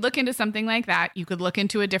 So you could look into something like that. You could look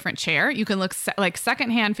into a different chair. You can look like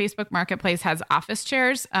secondhand. Facebook Marketplace has office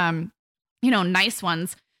chairs, nice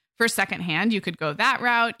ones for secondhand. You could go that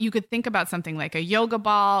route. You could think about something like a yoga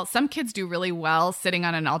ball. Some kids do really well sitting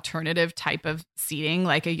on an alternative type of seating,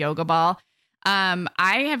 like a yoga ball.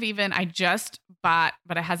 I just bought,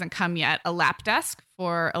 but it hasn't come yet, a lap desk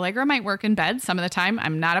for Allegra. Might work in bed some of the time.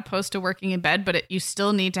 I'm not opposed to working in bed, but you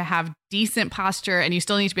still need to have decent posture and you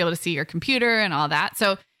still need to be able to see your computer and all that.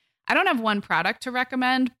 So I don't have one product to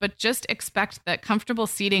recommend, but just expect that comfortable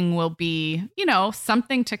seating will be,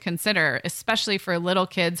 something to consider, especially for little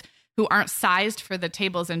kids who aren't sized for the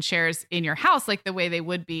tables and chairs in your house like the way they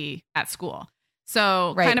would be at school.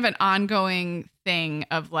 So kind of an ongoing thing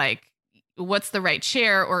of like, what's the right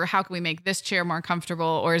chair, or how can we make this chair more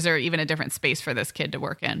comfortable, or is there even a different space for this kid to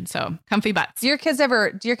work in? So comfy butts. Do your kids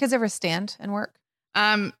ever stand and work?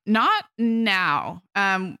 Not now.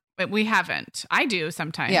 But we haven't. I do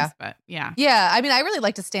sometimes, but yeah. Yeah. I mean, I really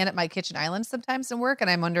like to stand at my kitchen island sometimes and work. And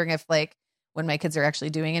I'm wondering if like when my kids are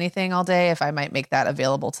actually doing anything all day, if I might make that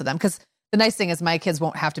available to them. Because the nice thing is my kids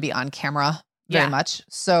won't have to be on camera very much.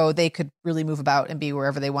 So they could really move about and be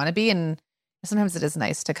wherever they want to be. And sometimes it is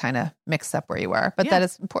nice to kind of mix up where you are. But that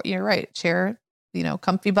is important. You're right. Chair,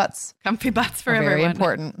 comfy butts. Comfy butts for everyone. Very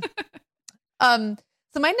important.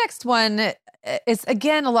 So my next one is,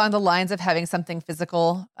 again, along the lines of having something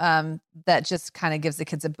physical that just kind of gives the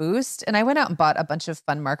kids a boost. And I went out and bought a bunch of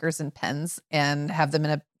fun markers and pens and have them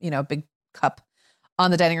in a big cup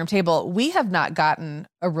on the dining room table. We have not gotten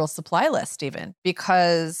a real supply list even,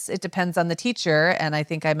 because it depends on the teacher. And I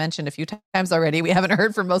think I mentioned a few times already, we haven't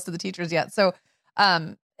heard from most of the teachers yet. So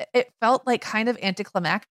it felt like kind of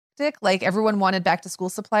anticlimactic. Like everyone wanted back to school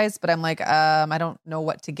supplies, but I'm like, I don't know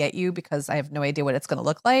what to get you because I have no idea what it's going to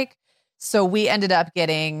look like. So we ended up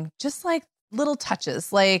getting just like little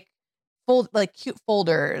touches, like cute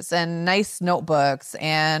folders and nice notebooks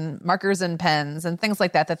and markers and pens and things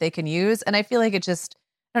like that they can use. And I feel like it just,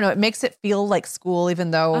 I don't know, it makes it feel like school,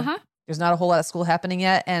 even though there's not a whole lot of school happening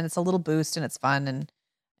yet. And it's a little boost and it's fun.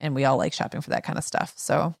 And we all like shopping for that kind of stuff.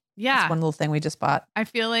 So that's one little thing we just bought. I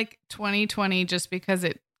feel like 2020, just because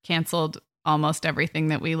it canceled almost everything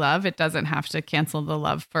that we love, it doesn't have to cancel the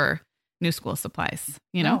love for new school supplies,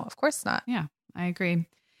 No, of course not. Yeah, I agree.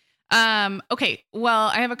 Okay. Well,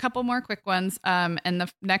 I have a couple more quick ones. And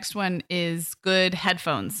the next one is good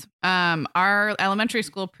headphones. Our elementary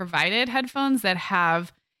school provided headphones that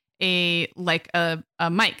have a mic.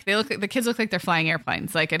 The kids look like they're flying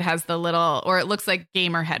airplanes. Like it has it looks like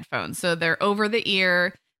gamer headphones. So they're over the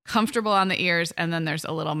ear, comfortable on the ears, and then there's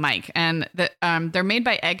a little mic. And they're made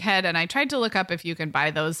by Egghead. And I tried to look up if you can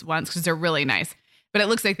buy those ones because they're really nice. But it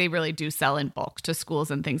looks like they really do sell in bulk to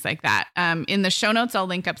schools and things like that. In the show notes, I'll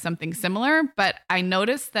link up something similar. But I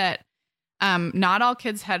noticed that not all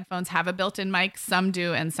kids' headphones have a built-in mic. Some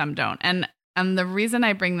do and some don't. And the reason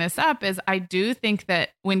I bring this up is I do think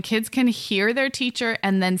that when kids can hear their teacher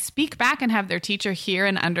and then speak back and have their teacher hear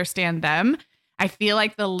and understand them, I feel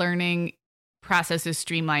like the learning process is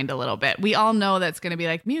streamlined a little bit. We all know that's going to be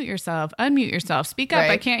like, mute yourself, unmute yourself, speak up.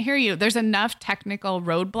 Right. I can't hear you. There's enough technical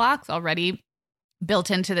roadblocks already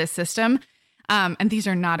built into this system. And these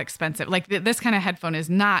are not expensive. Like this kind of headphone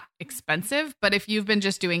is not expensive, but if you've been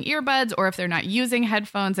just doing earbuds or if they're not using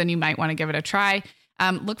headphones, then you might want to give it a try.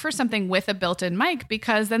 Look for something with a built-in mic,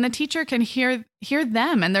 because then the teacher can hear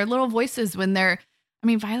them and their little voices when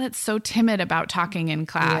Violet's so timid about talking in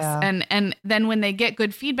class. Yeah. And then when they get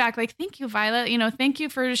good feedback, like, thank you, Violet, thank you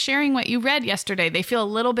for sharing what you read yesterday. They feel a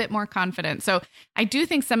little bit more confident. So I do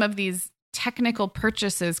think some of these technical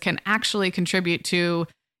purchases can actually contribute to,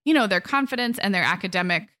 their confidence and their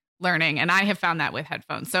academic learning. And I have found that with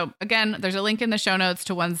headphones. So again, there's a link in the show notes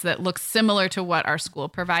to ones that look similar to what our school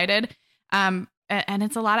provided. And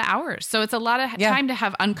it's a lot of hours. So it's a lot of time to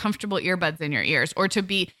have uncomfortable earbuds in your ears, or to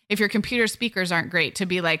be, if your computer speakers aren't great, to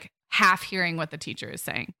be like half hearing what the teacher is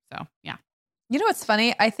saying. So yeah. What's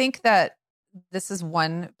funny? I think that this is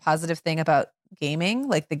one positive thing about gaming,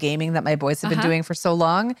 like the gaming that my boys have been doing for so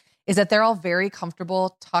long, is that they're all very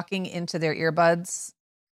comfortable talking into their earbuds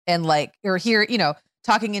and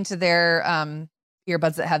talking into their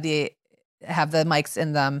earbuds that have the mics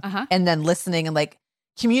in them, and then listening and like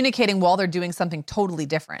communicating while they're doing something totally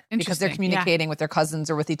different, because they're communicating with their cousins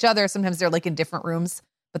or with each other. Sometimes they're like in different rooms,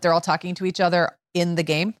 but they're all talking to each other in the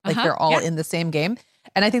game. Like they're all in the same game.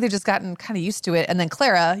 And I think they've just gotten kind of used to it. And then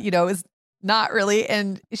Clara, is not really.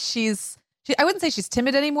 And I wouldn't say she's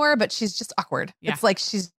timid anymore, but she's just awkward. Yeah. It's like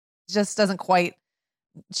she's just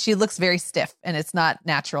she looks very stiff and it's not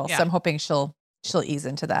natural. Yeah. So I'm hoping she'll ease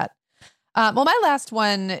into that. Well, my last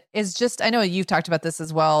one is just, I know you've talked about this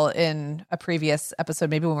as well in a previous episode,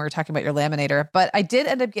 maybe when we were talking about your laminator, but I did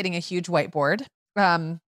end up getting a huge whiteboard.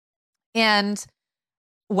 And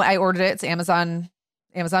when I ordered it, it's Amazon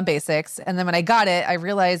Basics. And then when I got it, I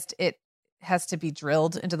realized it has to be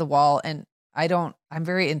drilled into the wall. And I'm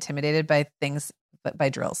very intimidated by things, but by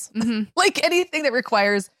drills. Mm-hmm. Like anything that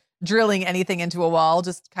requires drilling anything into a wall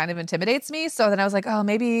just kind of intimidates me. So then I was like, oh,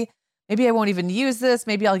 maybe I won't even use this.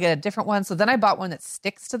 Maybe I'll get a different one. So then I bought one that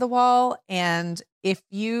sticks to the wall. And if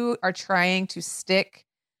you are trying to stick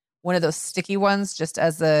one of those sticky ones just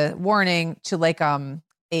as a warning to like an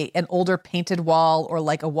older painted wall or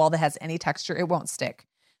like a wall that has any texture. It won't stick.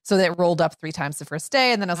 So that rolled up 3 times the first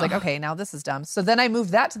day. And then I was like, okay, now this is dumb. So then I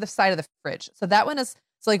moved that to the side of the fridge. So that one is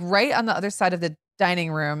like right on the other side of the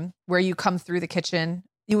dining room where you come through the kitchen.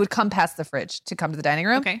 You would come past the fridge to come to the dining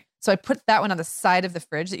room. Okay. So I put that one on the side of the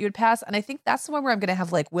fridge that you would pass. And I think that's the one where I'm going to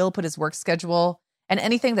have like Will put his work schedule and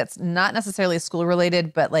anything that's not necessarily school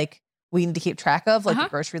related, but like we need to keep track of, like the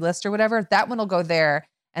grocery list or whatever. That one will go there.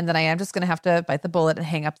 And then I am just going to have to bite the bullet and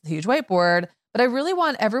hang up the huge whiteboard. But I really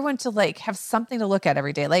want everyone to like have something to look at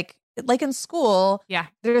every day. Like in school,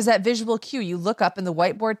 there's that visual cue. You look up and the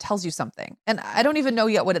whiteboard tells you something. And I don't even know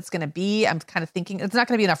yet what it's going to be. I'm kind of thinking it's not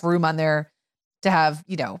going to be enough room on there to have,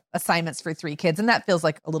 assignments for 3 kids. And that feels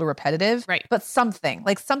like a little repetitive, right? But something,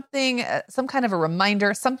 some kind of a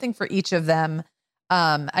reminder, something for each of them.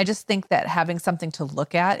 I just think that having something to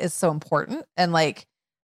look at is so important. And like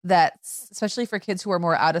that, especially for kids who are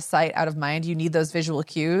more out of sight, out of mind, you need those visual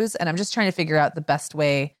cues. And I'm just trying to figure out the best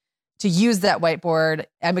way to use that whiteboard.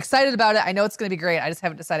 I'm excited about it. I know it's going to be great. I just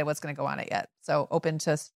haven't decided what's going to go on it yet. So open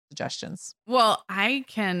to suggestions. Well, I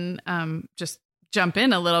can just jump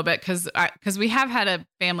in a little bit because we have had a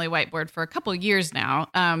family whiteboard for a couple of years now.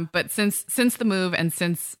 But since the move and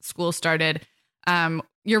since school started,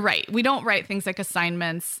 you're right. We don't write things like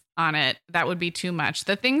assignments on it. That would be too much.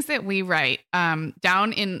 The things that we write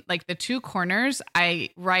down in like the 2 corners, I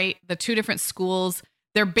write the 2 different schools,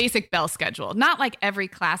 their basic bell schedule. Not like every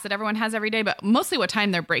class that everyone has every day, but mostly what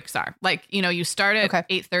time their breaks are. Like, you start at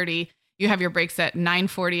 8:30, you have your breaks at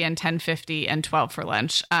 9:40 and 10:50 and 12 for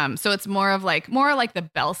lunch. So it's more like the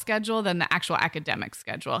bell schedule than the actual academic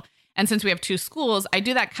schedule. And since we have 2 schools, I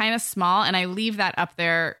do that kind of small and I leave that up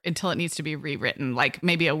there until it needs to be rewritten, like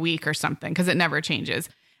maybe a week or something, because it never changes.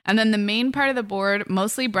 And then the main part of the board,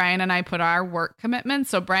 mostly Brian and I put our work commitments.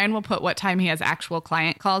 So Brian will put what time he has actual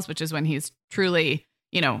client calls, which is when he's truly,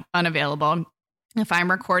 unavailable. If I'm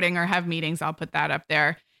recording or have meetings, I'll put that up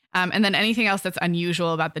there. And then anything else that's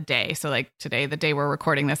unusual about the day. So like today, the day we're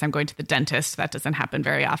recording this, I'm going to the dentist. That doesn't happen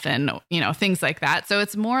very often, things like that. So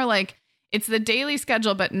it's more like, it's the daily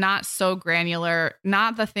schedule, but not so granular,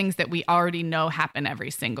 not the things that we already know happen every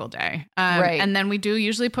single day. Right. And then we do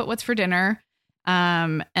usually put what's for dinner.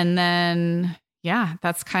 And then,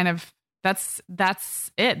 that's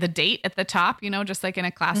it. The date at the top, just like in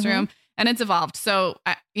a classroom. Mm-hmm. And it's evolved. So,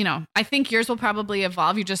 I think yours will probably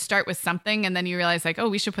evolve. You just start with something and then you realize like, oh,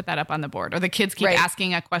 we should put that up on the board. Or the kids keep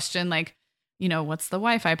asking a question like, what's the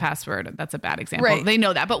Wi-Fi password? That's a bad example. Right. They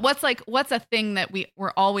know that. But what's a thing that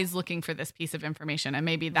we're always looking for this piece of information? And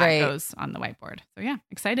maybe that goes on the whiteboard. So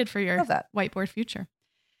excited for your whiteboard future.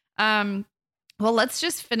 Well, let's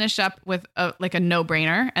just finish up with a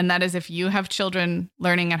no-brainer. And that is if you have children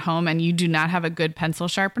learning at home and you do not have a good pencil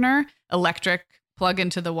sharpener, electric plug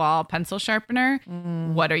into the wall pencil sharpener,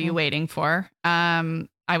 what are you waiting for?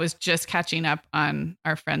 I was just catching up on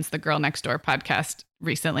our friends, the Girl Next Door podcast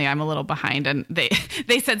recently. I'm a little behind and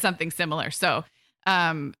they said something similar. So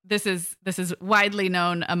this is widely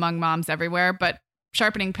known among moms everywhere, but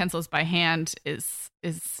sharpening pencils by hand is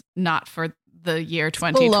not for the year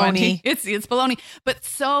 2020. It's baloney. But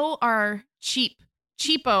so are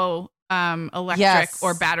cheapo electric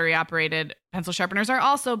or battery operated pencil sharpeners are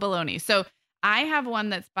also baloney. So I have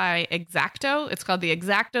one that's by X-Acto. It's called the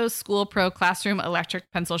X-Acto School Pro Classroom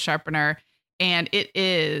Electric Pencil Sharpener. And it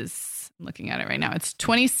is, I'm looking at it right now, it's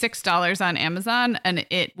 $26 on Amazon. And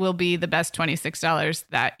it will be the best $26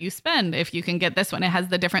 that you spend if you can get this one. It has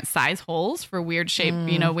the different size holes for weird shape,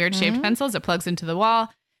 weird shaped pencils. It plugs into the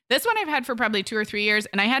wall. This one I've had for probably 2 or 3 years.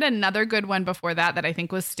 And I had another good one before that I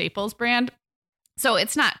think was Staples brand. So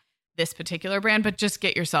it's not this particular brand, but just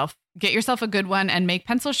get yourself a good one and make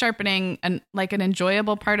pencil sharpening an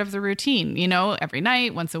enjoyable part of the routine, every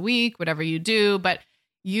night, once a week, whatever you do. But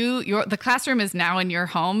the classroom is now in your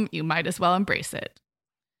home. You might as well embrace it.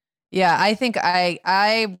 Yeah, I think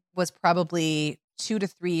I was probably 2 to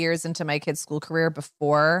 3 years into my kid's school career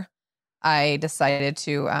before I decided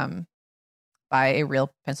to buy a real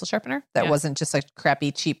pencil sharpener that wasn't just a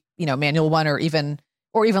crappy, cheap, manual one or even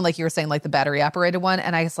like you were saying, like the battery operated one.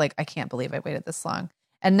 And I was like, I can't believe I waited this long.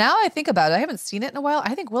 And now I think about it, I haven't seen it in a while.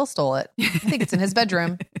 I think Will stole it. I think it's in his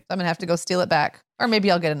bedroom. So I'm going to have to go steal it back. Or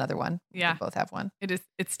maybe I'll get another one. Yeah. We both have one.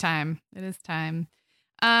 It's time. It is time.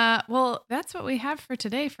 Well, that's what we have for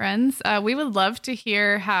today, friends. We would love to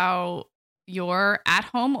hear how your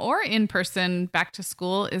at-home or in-person back to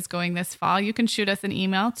school is going this fall. You can shoot us an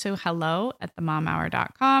email to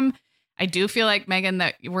hello@themomhour.com. I do feel like, Megan,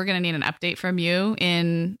 that we're going to need an update from you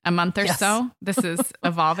in a month or so. This is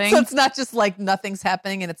evolving. So it's not just like nothing's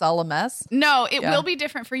happening and it's all a mess. No, it will be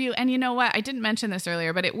different for you. And you know what? I didn't mention this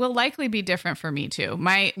earlier, but it will likely be different for me too.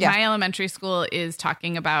 My elementary school is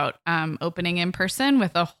talking about opening in person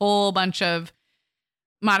with a whole bunch of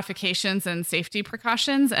modifications and safety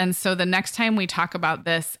precautions. And so the next time we talk about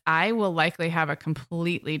this, I will likely have a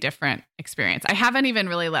completely different experience. I haven't even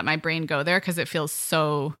really let my brain go there because it feels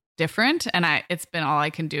so different. And it's been all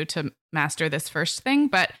I can do to master this first thing.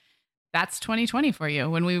 But that's 2020 for you.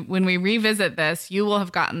 When we revisit this, you will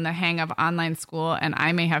have gotten the hang of online school, and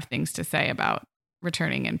I may have things to say about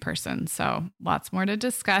returning in person. So lots more to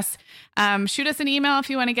discuss. Shoot us an email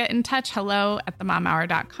if you want to get in touch.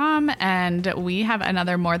 hello@themomhour.com. And we have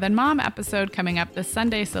another More Than Mom episode coming up this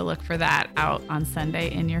Sunday. So look for that out on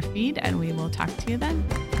Sunday in your feed, and we will talk to you then.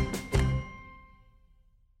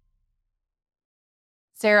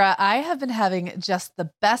 Sarah, I have been having just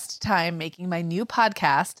the best time making my new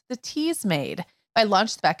podcast, The Teas Made. I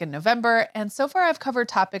launched back in November, and so far I've covered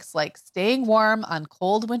topics like staying warm on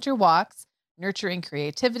cold winter walks, nurturing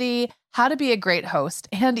creativity, how to be a great host,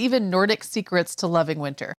 and even Nordic secrets to loving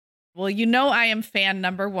winter. Well, you know I am fan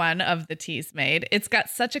number one of The Teas Made. It's got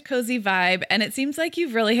such a cozy vibe, and it seems like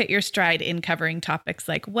you've really hit your stride in covering topics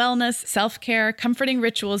like wellness, self-care, comforting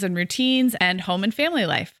rituals and routines, and home and family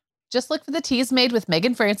life. Just look for The Teas Made with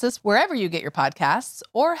Megan Francis wherever you get your podcasts,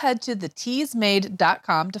 or head to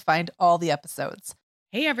theteasmade.com to find all the episodes.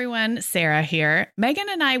 Hey everyone, Sarah here. Megan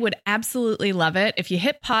and I would absolutely love it if you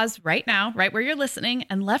hit pause right now, right where you're listening,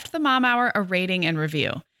 and left the Mom Hour a rating and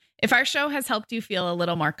review. If our show has helped you feel a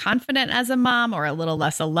little more confident as a mom or a little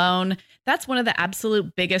less alone, that's one of the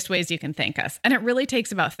absolute biggest ways you can thank us. And it really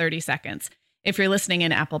takes about 30 seconds. If you're listening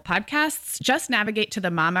in Apple Podcasts, just navigate to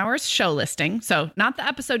the Mom Hours show listing. So not the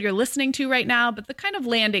episode you're listening to right now, but the kind of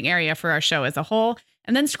landing area for our show as a whole,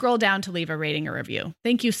 and then scroll down to leave a rating or review.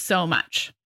 Thank you so much.